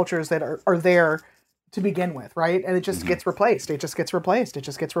native cultures that are there to begin with, right? And it just gets replaced. It just gets replaced.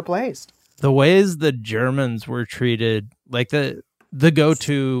 The ways the Germans were treated, like the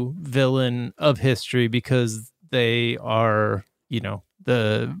go-to villain of history, because they are, you know,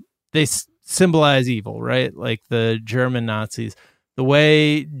 they symbolize evil, right? Like the German Nazis. The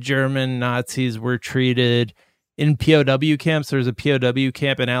way German Nazis were treated in POW camps, there's a POW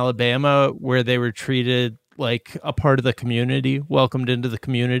camp in Alabama where they were treated like a part of the community, welcomed into the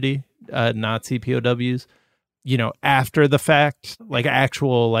community, Nazi POWs, you know, after the fact, like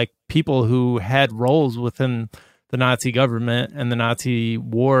actual, like people who had roles within the Nazi government and the Nazi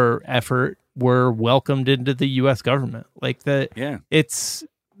war effort were welcomed into the U.S. government. Like that,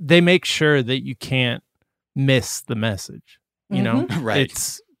 they make sure that you can't miss the message. You know, right?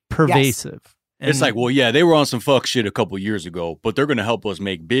 It's pervasive. Yes. And it's like, well, yeah, they were on some fuck shit a couple years ago, but they're going to help us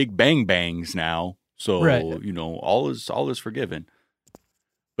make big bang bangs now. So, you know, all is forgiven.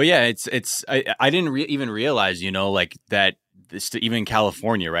 But yeah, I didn't even realize, you know, like that this, even in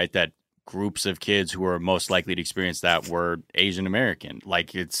California, right, that groups of kids who are most likely to experience that were Asian American.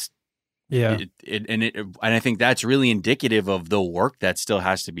 Like it's, and I think that's really indicative of the work that still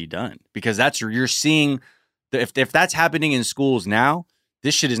has to be done, because you're seeing. If that's happening in schools now,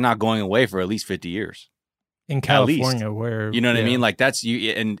 this shit is not going away for at least 50 years. In California, where you know what I mean, like that's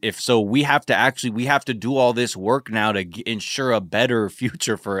you. And if so, we have to do all this work now to ensure a better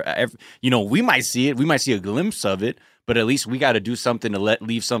future for. You know, we might see it, we might see a glimpse of it, but at least we got to do something to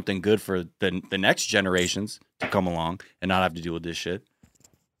leave something good for the next generations to come along and not have to deal with this shit.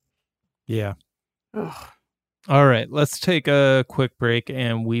 Yeah. Ugh. All right, let's take a quick break,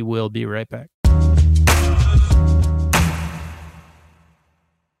 and we will be right back.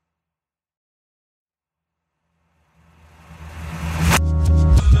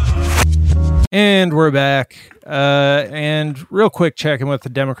 And we're back. And real quick, checking with the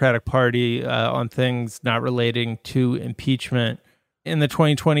Democratic Party on things not relating to impeachment. In the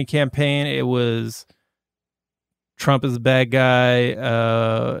 2020 campaign, it was Trump is a bad guy,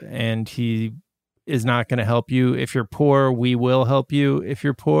 and he is not going to help you. If you're poor, we will help you if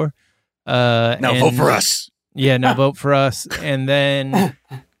you're poor. Now vote for us. Yeah, now vote for us. And then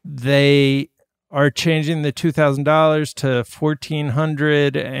they are changing the $2,000 to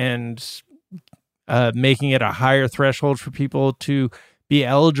 $1,400 and making it a higher threshold for people to be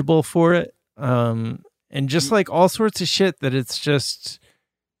eligible for it. And just like all sorts of shit that it's just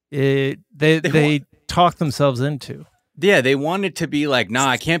they talk themselves into. Yeah, they want it to be like,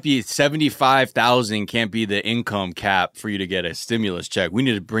 nah, it can't be 75,000 can't be the income cap for you to get a stimulus check. We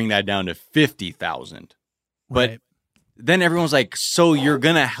need to bring that down to 50,000. But Right. then everyone's like, so you're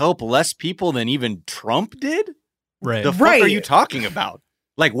going to help less people than even Trump did? Right. The fuck Right. are you talking about?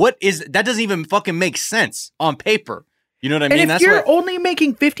 Like, that doesn't even fucking make sense on paper. You know what I mean? And if you're only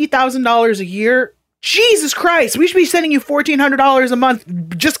making $50,000 a year, Jesus Christ, we should be sending you $1,400 a month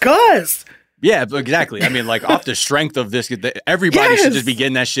just cause. Yeah, exactly. I mean, like, off the strength of this, everybody should just be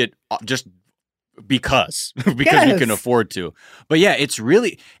getting that shit just because we can afford to. But yeah, it's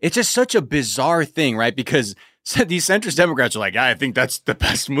just such a bizarre thing, right? Because these centrist Democrats are like, I think that's the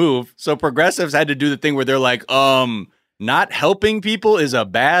best move. So progressives had to do the thing where they're like, not helping people is a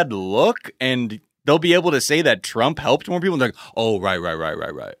bad look, and they'll be able to say that Trump helped more people. And they're like, oh, right.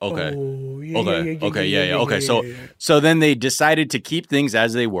 Okay. Okay. So then they decided to keep things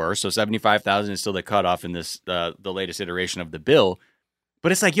as they were. So 75,000 is still the cutoff in this, the latest iteration of the bill.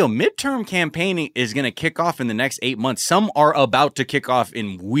 But it's like, midterm campaigning is going to kick off in the next 8 months. Some are about to kick off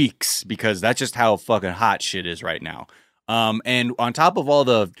in weeks because that's just how fucking hot shit is right now. And on top of all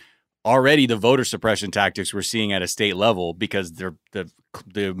the voter suppression tactics we're seeing at a state level, because the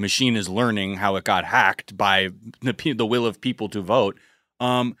machine is learning how it got hacked by the will of people to vote.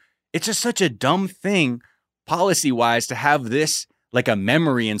 It's just such a dumb thing policy-wise to have this like a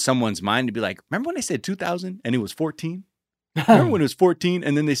memory in someone's mind to be like, remember when they said 2,000 and it was 14? Remember when it was 14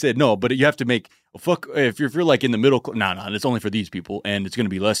 and then they said, no, but you have to make if you're like in the middle. No, it's only for these people and it's going to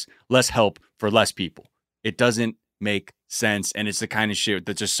be less help for less people. It doesn't make sense. And it's the kind of shit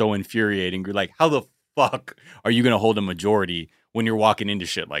that's just so infuriating. You're like, how the fuck are you going to hold a majority when you're walking into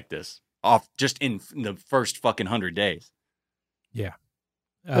shit like this off just in the first fucking 100 days? Yeah.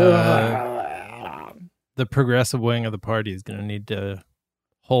 The progressive wing of the party is going to need to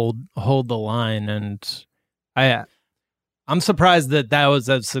hold the line, and I'm surprised that was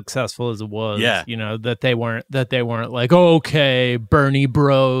as successful as it was. Yeah. That they weren't like, oh, okay, Bernie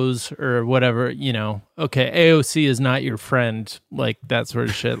bros or whatever, okay, AOC is not your friend, like that sort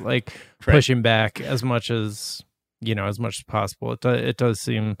of shit, like Right. pushing back as much as possible. It does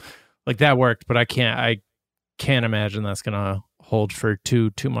seem like that worked, but I can't imagine that's going to hold for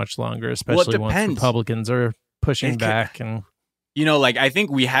too much longer, especially once Republicans are pushing back. And I think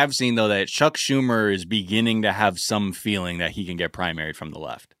we have seen though that Chuck Schumer is beginning to have some feeling that he can get primaried from the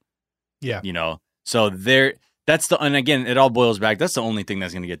left. Yeah. So and again, it all boils back. That's the only thing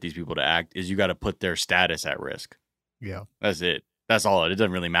that's going to get these people to act is you got to put their status at risk. Yeah. That's it. That's all. It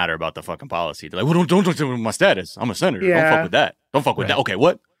doesn't really matter about the fucking policy. They're like, well, don't talk about my status. I'm a senator. Yeah. Don't fuck with that. Don't fuck with Right. that. Okay,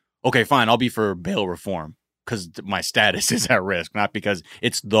 what? Okay, fine. I'll be for bail reform because my status is at risk, not because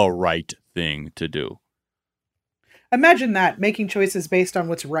it's the right thing to do. Imagine that, making choices based on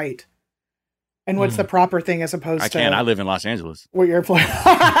what's right and what's the proper thing as opposed to I live in Los Angeles. what you're physically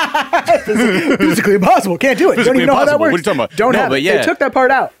impossible. Can't do it. Don't even know how that works. What are you talking about? Don't have it. They took that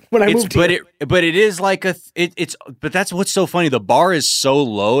part out when I moved here. But it is like but that's what's so funny. The bar is so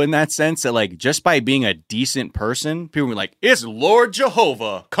low in that sense that like just by being a decent person, people were like, it's Lord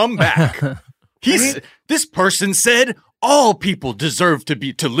Jehovah, come back. This person said all people deserve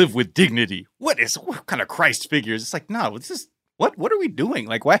to live with dignity. What kind of Christ figures? It's like, no, what are we doing?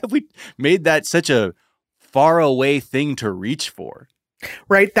 Like, why have we made that such a far away thing to reach for?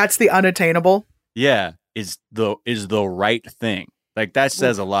 Right? That's the unattainable. Yeah, is the right thing. Like that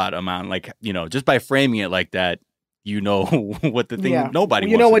says a lot amount. Like, just by framing it like that, what the thing nobody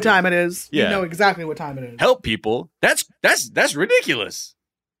wants you know what to do. time it is. Yeah. You know exactly what time it is. Help people. That's ridiculous.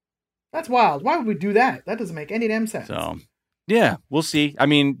 That's wild. Why would we do that? That doesn't make any damn sense. So, yeah, we'll see. I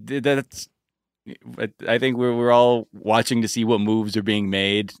mean, I think we're all watching to see what moves are being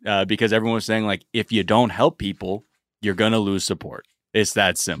made because everyone's saying like, if you don't help people, you're gonna lose support. It's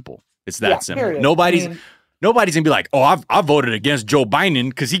that simple. It's that simple. Period. Nobody's gonna be like, oh, I voted against Joe Biden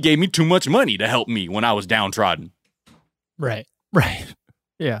because he gave me too much money to help me when I was downtrodden. Right.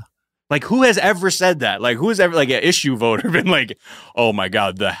 Yeah. Like, who has ever said that? Like, who has ever, like, an issue voter been like, oh my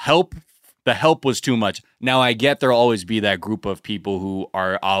God, the help the help was too much. Now I get there'll always be that group of people who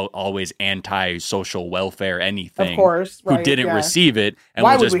are always anti-social welfare, anything. Of course, who didn't receive it. And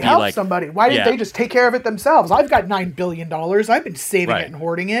why will would just we be help like, somebody? Why didn't they just take care of it themselves? I've got $9 billion. I've been saving it and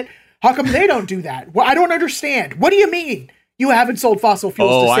hoarding it. How come they don't do that? Well, I don't understand. What do you mean? You haven't sold fossil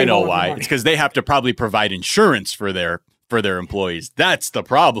fuels to save I know all of why. your money. It's because they have to probably provide insurance for their employees. That's the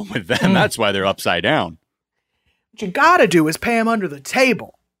problem with them. That's why they're upside down. What you gotta do is pay them under the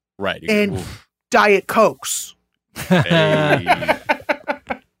table. Right. And Diet Cokes. Hey.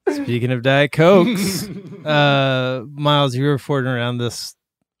 Speaking of Diet Cokes, Miles, you were forwarding around this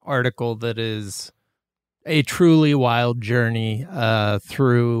article that is a truly wild journey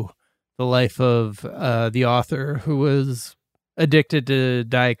through the life of the author who was addicted to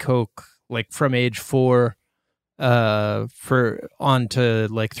Diet Coke like from age 4 for on to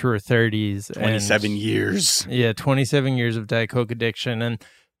like through her 30s. 27 years. Yeah, 27 years of Diet Coke addiction. And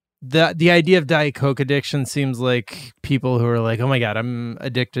the idea of Diet Coke addiction seems like people who are like, oh my God, I'm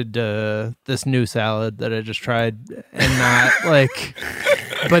addicted to this new salad that I just tried, and not like,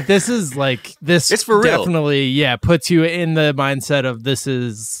 but this is like, this it's for real. Definitely, puts you in the mindset of this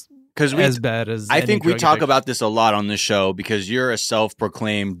is as bad as I think we talk addiction. about this a lot on the show because you're a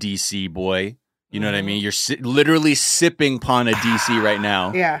self-proclaimed DC boy. You know what I mean? You're literally sipping upon a DC right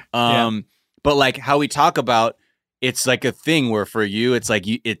now. Yeah. But like how we talk about, it's like a thing where for you, it's like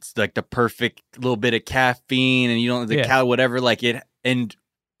it's like the perfect little bit of caffeine, and you don't whatever like it. And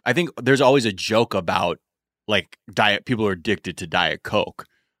I think there's always a joke about like people are addicted to Diet Coke,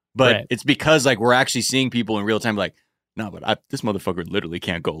 but it's because like we're actually seeing people in real time like, no, but this motherfucker literally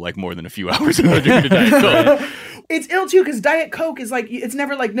can't go like more than a few hours without drinking Diet Coke. It's ill too because Diet Coke is like, it's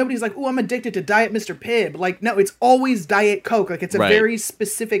never like nobody's like, oh, I'm addicted to Diet Mr. Pibb. Like, no, it's always Diet Coke. Like, it's a very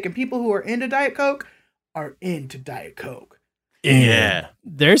specific, and people who are into Diet Coke are into Diet Coke. Yeah.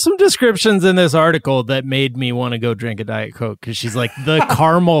 There's some descriptions in this article that made me want to go drink a Diet Coke because she's like, the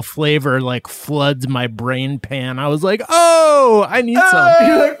caramel flavor like floods my brain pan. I was like, oh, I need some.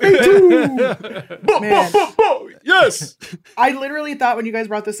 You're like, me too. Man. Yes. I literally thought when you guys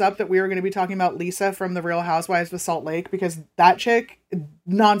brought this up that we were going to be talking about Lisa from The Real Housewives of Salt Lake, because that chick,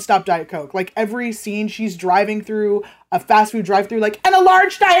 nonstop Diet Coke. Like every scene she's driving through a fast food drive-through, like, and a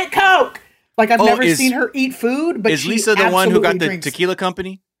large Diet Coke. Like, I've never seen her eat food, but is Lisa the one who got the tequila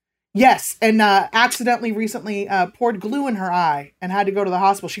company? Yes, and accidentally recently poured glue in her eye and had to go to the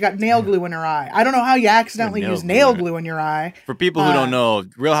hospital. She got nail glue in her eye. I don't know how you accidentally use nail glue in your eye. For people who don't know,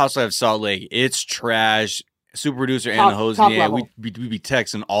 Real Housewives of Salt Lake, it's trash. Super producer Anna Hosnier, we be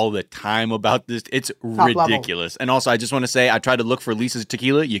texting all the time about this. It's ridiculous. And also, I just want to say, I tried to look for Lisa's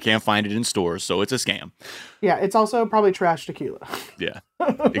tequila. You can't find it in stores, so it's a scam. Yeah, it's also probably trash tequila. Yeah,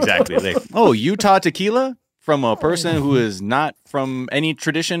 exactly. Utah tequila from a person who is not from any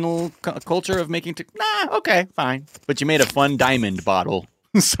traditional culture of making tequila. Nah, okay, fine. But you made a fun diamond bottle,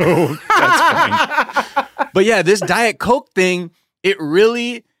 so that's fine. But yeah, this Diet Coke thing,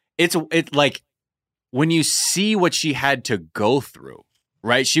 it's like, when you see what she had to go through,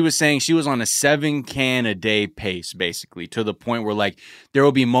 right? She was saying she was on a 7-can-a-day pace, basically, to the point where, like, there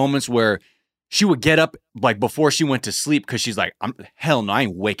will be moments where she would get up, like, before she went to sleep, because she's like, hell no, I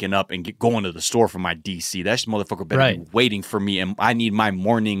ain't waking up and going to the store for my DC. That motherfucker better be waiting for me, and I need my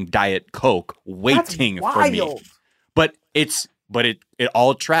morning Diet Coke waiting for me. But it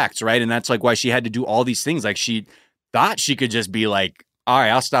all tracks, right? And that's, like, why she had to do all these things. Like, she thought she could just be like, all right,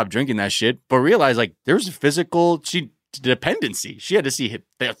 I'll stop drinking that shit. But realize, like, there's a physical dependency. She had to see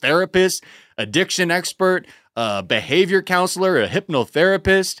a therapist, addiction expert, a behavior counselor, a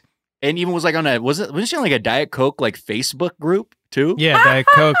hypnotherapist, and even was like wasn't she on like a Diet Coke like Facebook group too? Yeah, Diet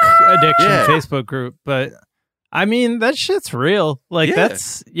Coke addiction Facebook group. But I mean, that shit's real. Like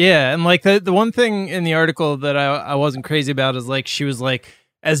that's and like the one thing in the article that I wasn't crazy about is like she was like,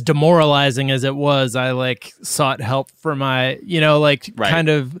 as demoralizing as it was, I like sought help for my, kind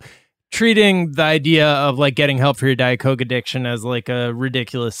of treating the idea of like getting help for your Diet Coke addiction as like a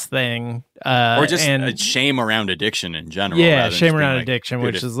ridiculous thing. Or just a shame around addiction in general. Yeah, shame around addiction,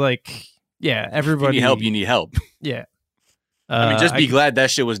 which is like, everybody. You need help. Yeah. I mean, just be glad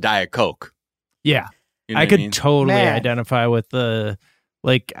that shit was Diet Coke. Yeah. You know I could totally identify with the...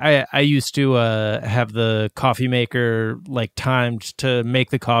 Like I used to have the coffee maker like timed to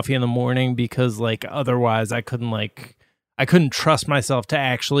make the coffee in the morning because like otherwise I couldn't trust myself to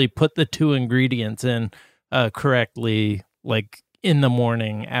actually put the 2 ingredients in correctly like in the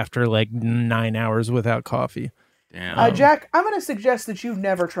morning after like 9 hours without coffee. Damn. Jack, I'm going to suggest that you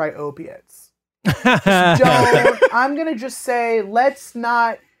never try opiates. Don't. I'm going to just say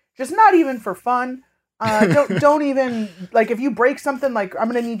not even for fun. Don't even like if you break something, like I'm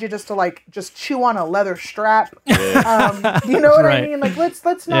gonna need you just to just chew on a leather strap. Yeah. You know what Right. I mean? Like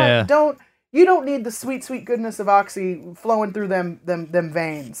let's not you don't need the sweet goodness of Oxy flowing through them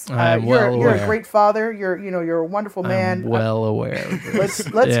veins. I'm You're well a aware. great father. You're a wonderful man. I'm well aware of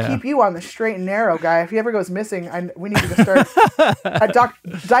this. Let's keep you on the straight and narrow, guy. If he ever goes missing, we need you to start at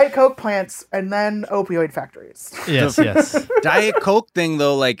Diet Coke plants and then opioid factories. Yes. Diet Coke thing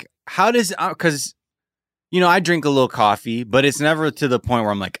though, like how does because I drink a little coffee, but it's never to the point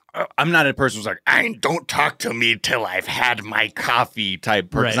where I'm like, I'm not a person who's like, don't talk to me till I've had my coffee type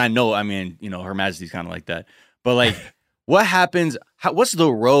person. Right. I know, Her Majesty's kind of like that. But like, what happens? What's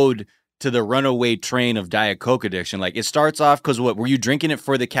the road to the runaway train of Diet Coke addiction? Like, it starts off because were you drinking it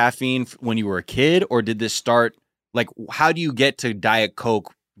for the caffeine when you were a kid, or did this start? Like, how do you get to Diet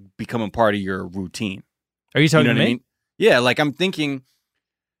Coke becoming part of your routine? Are you talking to me? What I mean? Yeah, like I'm thinking.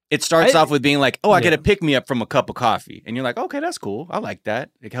 It starts off with being like, I get a pick-me-up from a cup of coffee. And you're like, okay, that's cool. I like that.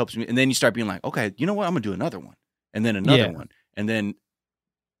 It helps me. And then you start being like, okay, you know what? I'm going to do another one. And then another one. And then...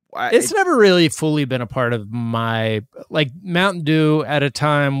 It's never really fully been a part of my... Like, Mountain Dew at a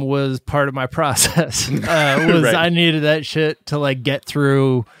time was part of my process. Right. I needed that shit to, like, get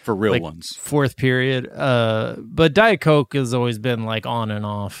through... For real ones. Fourth period. But Diet Coke has always been, like, on and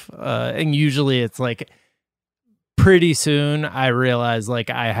off. And usually it's, like... Pretty soon, I realize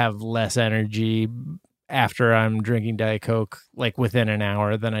like I have less energy after I'm drinking Diet Coke, like within an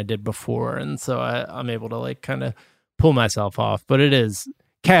hour than I did before, and so I'm able to like kind of pull myself off. But it is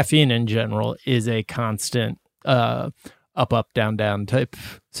caffeine in general is a constant up down type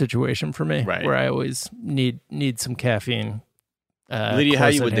situation for me, right. Where I always need some caffeine. Lydia, how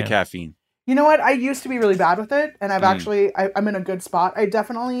you with the caffeine? You know what? I used to be really bad with it, and I'm in a good spot. I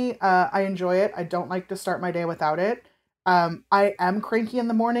definitely, I enjoy it. I don't like to start my day without it. I am cranky in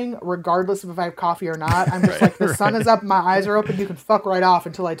the morning, regardless of if I have coffee or not. I'm just like, the sun is up, my eyes are open, you can fuck right off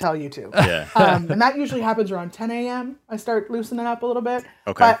until I tell you to. Yeah. And that usually happens around 10 a.m. I start loosening up a little bit.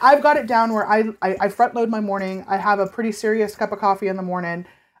 Okay. But I've got it down where I front load my morning. I have a pretty serious cup of coffee in the morning.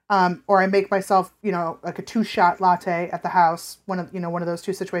 Or I make myself, like a 2-shot latte at the house, one of those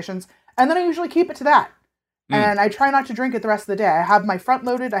two situations. And then I usually keep it to that. And I try not to drink it the rest of the day. I have my front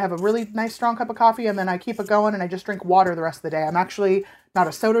loaded. I have a really nice strong cup of coffee, and then I keep it going, and I just drink water the rest of the day. I'm actually not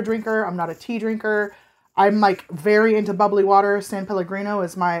a soda drinker. I'm not a tea drinker. I'm like very into bubbly water. San Pellegrino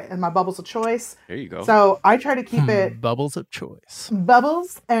is my bubbles of choice. There you go. So I try to keep it bubbles of choice.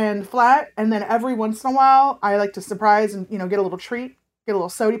 Bubbles and flat, and then every once in a while I like to surprise and get a little treat, get a little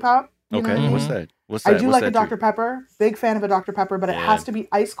soda pop. You know what I mean? What's that? What's that? I do like a Dr. Pepper. Big fan of a Dr. Pepper, but it has to be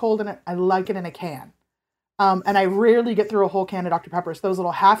ice cold, and I like it in a can. And I rarely get through a whole can of Dr. Pepper. So those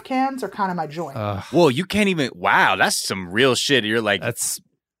little half cans are kind of my joint. Whoa, you can't even. Wow, that's some real shit. You're like, that's.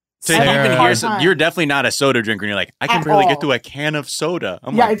 So you're definitely not a soda drinker. And you're like, I can barely get through a can of soda.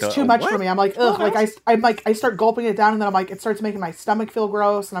 It's too much for me. I'm like, ugh. I start gulping it down, and then I'm like, it starts making my stomach feel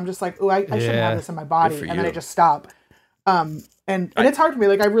gross, and I'm just like, ooh, I shouldn't have this in my body, and then I just stop. And it's hard for me.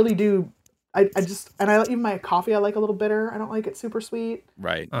 Like I really do. Even my coffee I like a little bitter. I don't like it super sweet.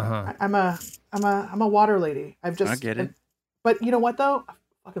 Right. I'm a water lady. I get it. But you know what though? I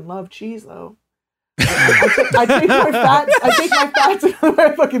fucking love cheese though. I take my fats and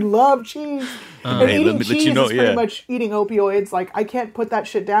I fucking love cheese. And eating cheese is pretty much eating opioids. Like I can't put that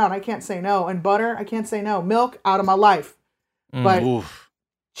shit down. I can't say no. And butter, I can't say no. Milk, out of my life. But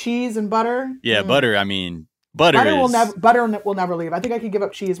cheese and butter. Yeah, butter. I mean, butter will never leave. I think I could give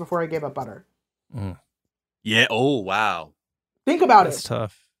up cheese before I gave up butter. Yeah. Oh wow. Think about That's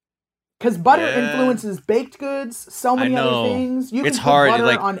tough. Because butter influences baked goods, so many other things. You can put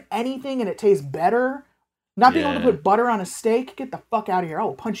butter on anything and it tastes better. Not being able to put butter on a steak, get the fuck out of here. I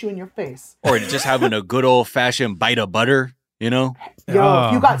will punch you in your face. Or just having a good old fashioned bite of butter, Yo, if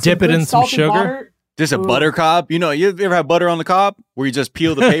you got dip it in some sugar. Butter, just a butter cob. You ever have butter on the cob where you just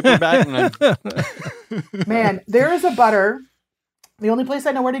peel the paper back? Man, there is a butter. The only place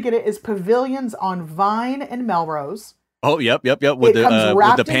I know where to get it is Pavilions on Vine and Melrose. Oh, yep. With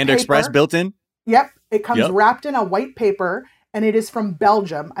the Panda Express built in. Yep, it comes wrapped in a white paper, and it is from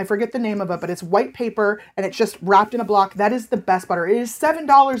Belgium. I forget the name of it, but it's white paper, and it's just wrapped in a block. That is the best butter. It is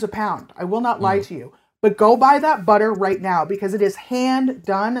 $7 a pound. I will not lie to you. But go buy that butter right now because it is hand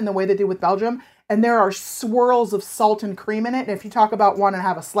done in the way they do with Belgium, and there are swirls of salt and cream in it. And if you talk about wanting to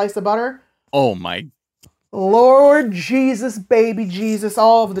have a slice of butter, oh my Lord Jesus, baby Jesus,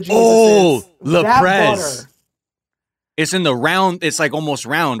 all of the Jesuses. Oh, La that Presse. Butter. It's in the round. It's like almost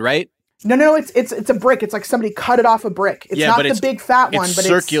round, right? No, it's a brick. It's like somebody cut it off a brick. It's not the big fat one, but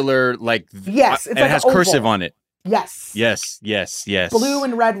circular. Like yes, it has cursive on it. Yes. Yes. Blue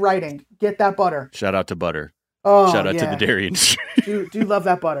and red writing. Get that butter. Shout out to butter. Oh, Shout out to the dairy industry. do love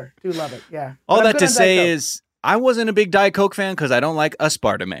that butter. Do love it. Yeah. All But I'm that good to on Diet say Coke. is I wasn't a big Diet Coke fan because I don't like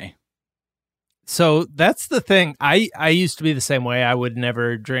aspartame. So that's the thing. I used to be the same way. I would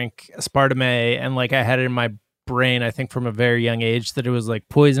never drink aspartame, and like I had it in my brain, I think from a very young age, that it was like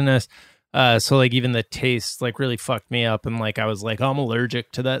poisonous. So like even the taste like really fucked me up, and like I was like, oh, I'm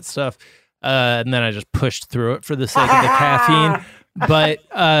allergic to that stuff. And then I just pushed through it for the sake of the caffeine. But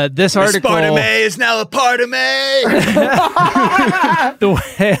this article, Aspartame is now a part of me.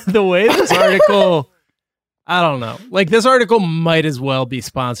 the way this article, I don't know. Like this article might as well be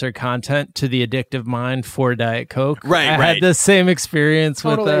sponsored content to the addictive mind for Diet Coke. Right. I had the same experience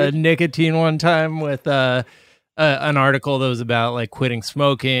with Totally. nicotine one time with an article that was about like quitting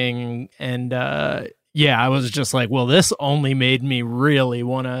smoking, and I was just like, well, this only made me really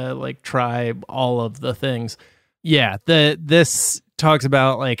want to like try all of the things. Yeah, this talks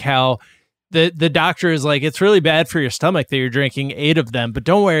about like how the doctor is like, it's really bad for your stomach that you're drinking 8 of them, but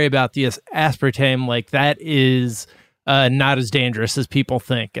don't worry about the aspartame. Like that is not as dangerous as people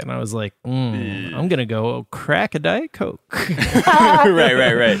think. And I was like, I'm gonna go crack a Diet Coke.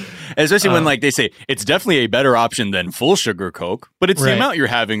 right. Especially when like they say it's definitely a better option than full sugar Coke, but it's the Right. amount you're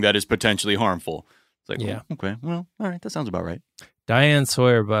having that is potentially harmful. It's like, Yeah. okay, well, all right, that sounds about right. Diane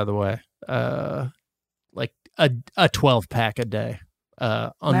Sawyer, by the way, like a 12 pack a day.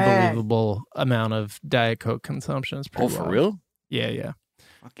 Unbelievable amount of Diet Coke consumption. It's pretty For wild. real? Yeah.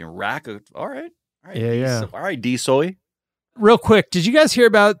 Fucking rack of all right. Yeah. All right, D soy. Real quick, did you guys hear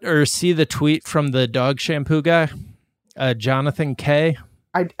about or see the tweet from the dog shampoo guy, Jonathan K?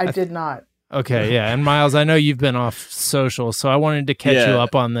 I did not. Okay, yeah. And Miles, I know you've been off social, so I wanted to catch you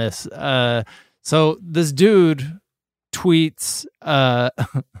up on this. So this dude tweets,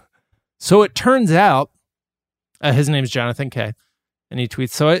 so it turns out, his name's Jonathan K. And he tweets,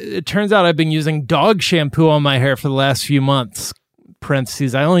 so it turns out I've been using dog shampoo on my hair for the last few months.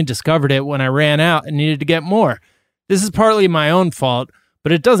 Parentheses, I only discovered it when I ran out and needed to get more. This is partly my own fault,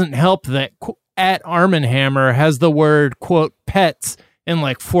 but it doesn't help that at Arm & Hammer has the word, quote, pets in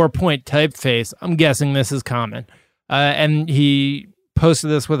like 4-point typeface. I'm guessing this is common. And he posted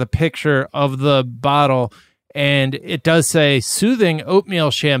this with a picture of the bottle, and it does say soothing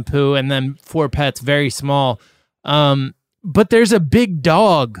oatmeal shampoo and then 4 pets, very small. But there's a big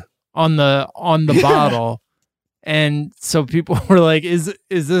dog on the bottle. And so people were like, is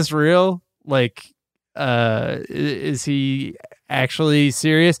this real? Like, is he actually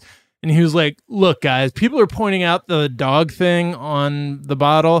serious? And he was like, look, guys, people are pointing out the dog thing on the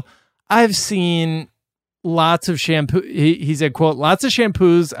bottle. I've seen lots of shampoo. He said, quote, lots of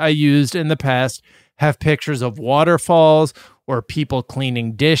shampoos I used in the past have pictures of waterfalls or people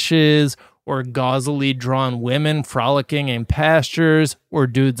cleaning dishes or gauzily drawn women frolicking in pastures or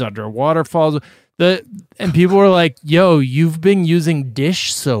dudes under waterfalls. And people were like, yo, you've been using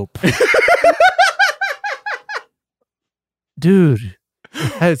dish soap. Dude.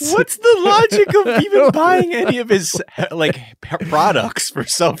 What's the logic of even buying any of his like products for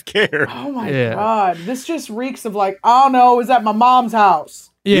self-care? Oh my God. This just reeks of like, I don't know, is at my mom's house.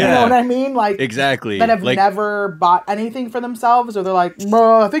 Yeah. You know what I mean? Like Exactly. that have like, never bought anything for themselves, or they're like,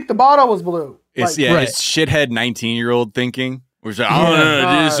 bro, I think the bottle was blue. It's Like, Right. it's shithead 19-year-old thinking. Which like, I don't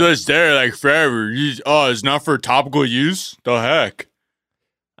know, this was there like forever. It's not for topical use. The heck.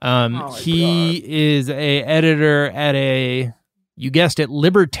 my He is a editor at a, you guessed it,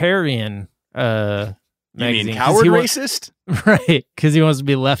 libertarian You magazine. mean 'Cause coward he racist? Right, because he wants to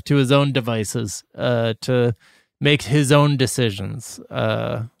be left to his own devices to make his own decisions,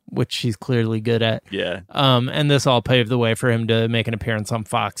 which he's clearly good at. Yeah. And this all paved the way for him to make an appearance on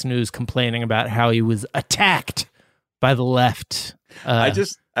Fox News complaining about how he was attacked by the left. I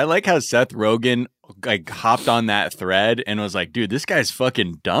like how Seth Rogen like hopped on that thread and was like, dude, this guy's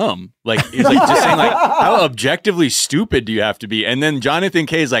fucking dumb. Like he's like just saying like, how objectively stupid do you have to be? And then Jonathan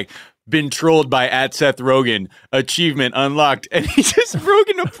K is like, been trolled by @Seth Rogen, achievement unlocked. And he just,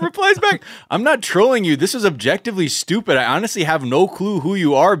 Rogen replies back, I'm not trolling you. This is objectively stupid. I honestly have no clue who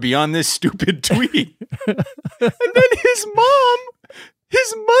you are beyond this stupid tweet. And then his mother,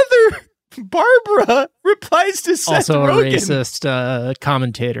 Barbara, replies to Seth Also a Rogen. racist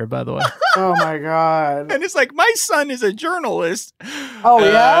commentator, by the way. Oh my God. And it's like, my son is a journalist. Oh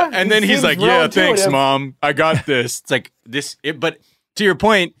yeah. And He then he's seems like, real yeah, thanks, intuitive. Mom. I got this. It's like this, but to your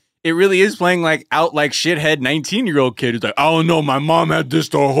point, it really is playing like out like shithead 19-year-old kid who's like, oh no, my mom had this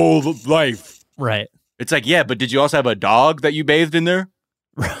the whole life. Right. It's like, yeah, but did you also have a dog that you bathed in there?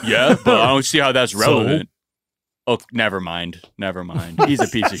 Yeah, but I don't see how that's relevant. Oh, never mind. He's a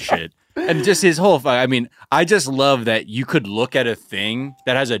piece of shit. And just his whole, I mean, I just love that you could look at a thing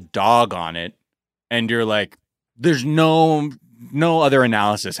that has a dog on it and you're like, there's no other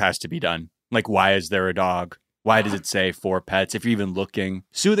analysis has to be done. Like, why is there a dog? Why does it say for pets? If you're even looking,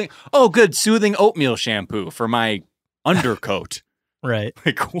 soothing. Oh, good. Soothing oatmeal shampoo for my undercoat. Right.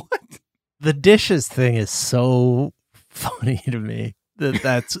 Like, what? The dishes thing is so funny to me.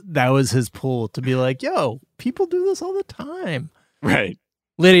 That was his pull to be like, yo, people do this all the time. Right.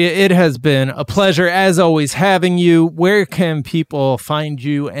 Lydia, it has been a pleasure, as always, having you. Where can people find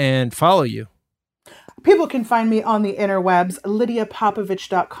you and follow you? People can find me on the interwebs.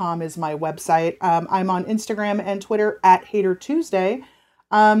 LydiaPopovich.com is my website. I'm on Instagram and Twitter at Hater Tuesday.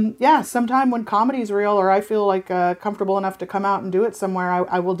 Sometime when comedy is real or I feel like comfortable enough to come out and do it somewhere,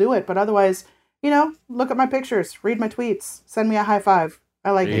 I will do it. But otherwise, look at my pictures, read my tweets, send me a high five.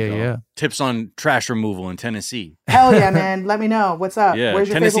 I like it. Yeah. Tips on trash removal in Tennessee. Hell yeah, man. Let me know. What's up? Yeah. Where's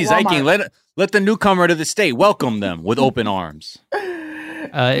your Tennessee's favorite hiking. Walmart? Let the newcomer to the state welcome them with open arms.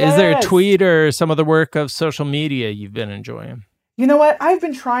 Is there a tweet or some other work of social media you've been enjoying? You know what? I've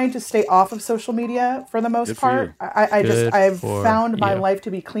been trying to stay off of social media for the most part. I've found my life to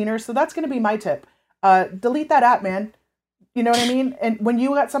be cleaner. So that's going to be my tip. Delete that app, man. You know what I mean? And when you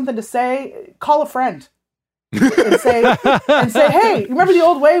got something to say, call a friend. and say, hey, remember the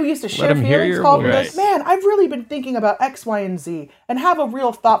old way we used to share feelings? Called like, man, I've really been thinking about X, Y, and Z, and have a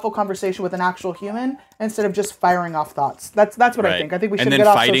real thoughtful conversation with an actual human instead of just firing off thoughts. That's what I think. I think we should get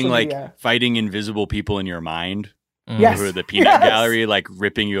off social media. Fighting invisible people in your mind. Yes. Who are the peanut gallery, like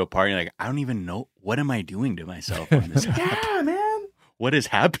ripping you apart. You're like, I don't even know, what am I doing to myself on this app? Yeah, man. What is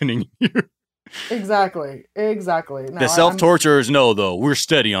happening here? Exactly. No, the self-torturers know, though, we're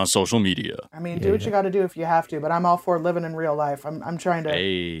steady on social media. I mean, do what you got to do if you have to, but I'm all for living in real life. I'm trying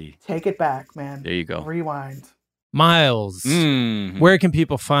to take it back, man. There you go. Rewind. Miles, where can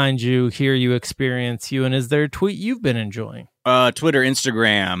people find you, hear you, experience you, and is there a tweet you've been enjoying? Twitter,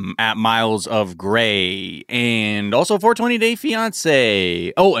 Instagram, at Miles of Gray, and also 420 Day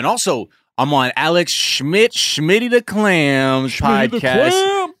Fiance. Oh, and also, I'm on Alex Schmidt, Schmitty the Clams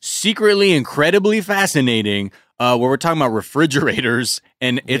podcast. Secretly incredibly fascinating, where we're talking about refrigerators,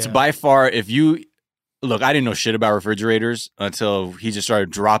 and it's by far, if you look, I didn't know shit about refrigerators until he just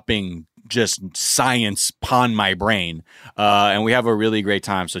started dropping just science upon my brain, and we have a really great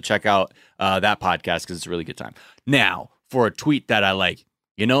time. So check out that podcast because it's a really good time. Now, for a tweet that I like,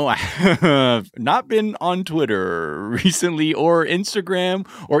 I have not been on Twitter recently or Instagram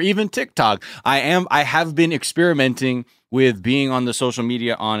or even TikTok. I have been experimenting with being on the social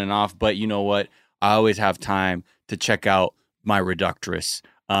media on and off, but you know what? I always have time to check out my Reductress.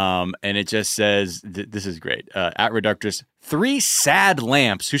 And it just says, this is great, at Reductress, 3 sad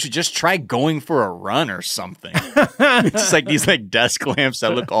lamps who should just try going for a run or something. It's just like these like desk lamps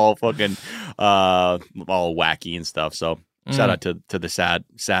that look all fucking all wacky and stuff. So shout out to the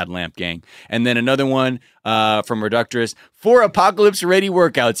sad lamp gang. And then another one from Reductress, 4 apocalypse ready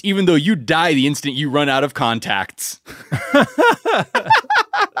workouts, even though you die the instant you run out of contacts.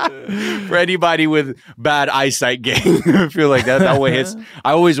 For anybody with bad eyesight, gang, I feel like that way hits.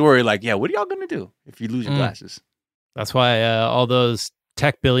 I always worry, like, what are y'all gonna do if you lose your glasses? That's why all those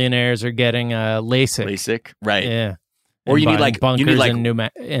tech billionaires are getting LASIK. LASIK, right? Yeah. Or you need bunkers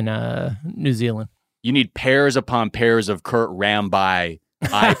in New Zealand. You need pairs upon pairs of Kurt Ramby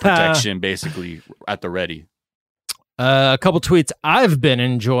eye protection, basically at the ready. A couple tweets I've been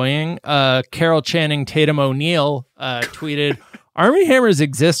enjoying. Carol Channing Tatum O'Neill tweeted, Armie Hammer's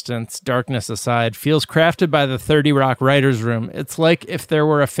existence, darkness aside, feels crafted by the 30 Rock writers' room. It's like if there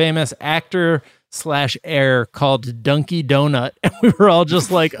were a famous actor/heir called Dunky Donut, and we were all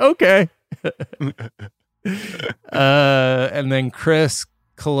just like, okay. And then Chris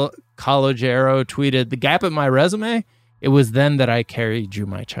Cologero tweeted, the gap in my resume, it was then that I carried you,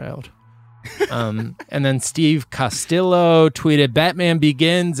 my child. And then Steve Castillo tweeted, Batman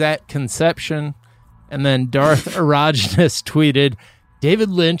Begins at conception. And then Darth Erogenous tweeted, David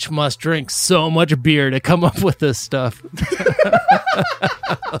Lynch must drink so much beer to come up with this stuff.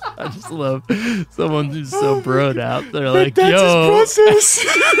 I just love someone who's so broed out. They're like, that's his process.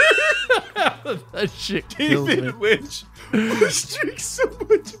 That shit kills me. David Lynch must drink so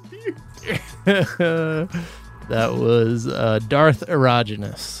much beer. That was Darth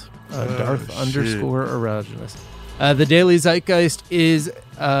Erogenous. Darth _Erogenous. The Daily Zeitgeist is...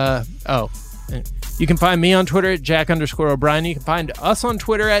 You can find me on Twitter at Jack_O'Brien. You can find us on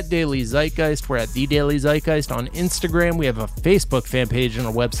Twitter at Daily Zeitgeist. We're at The Daily Zeitgeist on Instagram. We have a Facebook fan page and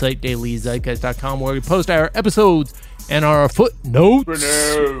a website, dailyzeitgeist.com, where we post our episodes and our footnotes,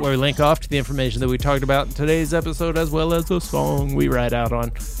 where we link off to the information that we talked about in today's episode, as well as the song we ride out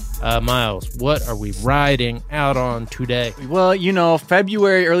on. Miles, what are we riding out on today? Well,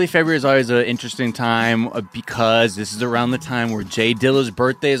 early February is always an interesting time because this is around the time where Jay Dilla's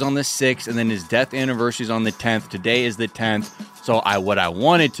birthday is on the 6th and then his death anniversary is on the 10th. Today is the 10th. So what I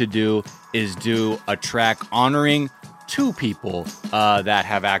wanted to do is do a track honoring two people that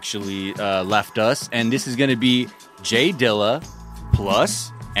have actually left us. And this is going to be Jay Dilla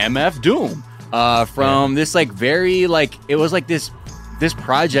plus MF Doom from this it was like this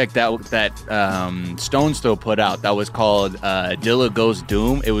project that Stone Throw put out that was called Dilla Goes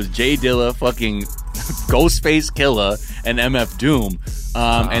Doom. It was Jay Dilla, fucking Ghostface Killah, and MF Doom,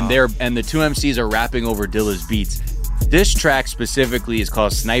 and the two MCs are rapping over Dilla's beats. This track specifically is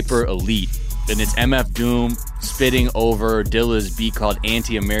called Sniper Elite, and it's MF Doom spitting over Dilla's beat called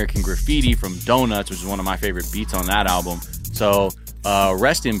Anti-American Graffiti from Donuts, which is one of my favorite beats on that album. So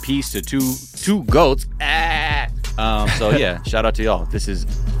rest in peace to two goats. Shout out to y'all. This is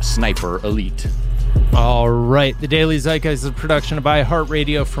Sniper Elite. All right. The Daily Zeitgeist is a production of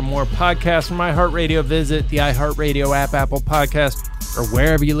iHeartRadio. For more podcasts from iHeartRadio, visit the iHeartRadio app, Apple Podcast, or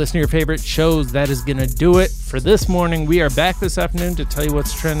wherever you listen to your favorite shows. That is going to do it for this morning. We are back this afternoon to tell you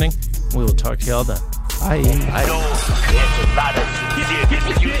what's trending. We will talk to y'all then. Bye. I know there's a lot of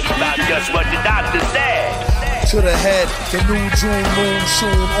you about just what the doctor said. To the head, the new June moon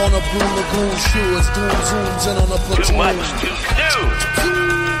soon on a blue lagoon shoes, doom zooms in on a platoon. Too much to do.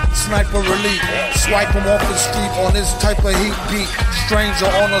 Sniper Elite, swipe him off the street on this type of heat beat. Stranger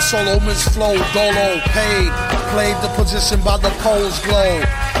on a solo, Miss Flow, Dolo, paid, played the position by the pole's glow.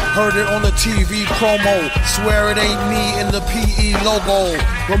 Heard it on the TV promo, swear it ain't me in the PE logo.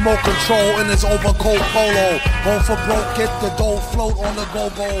 Remote control in his overcoat polo. Go for broke, get the dough, float on the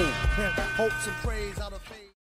go-go. Hopes and praise out of faith.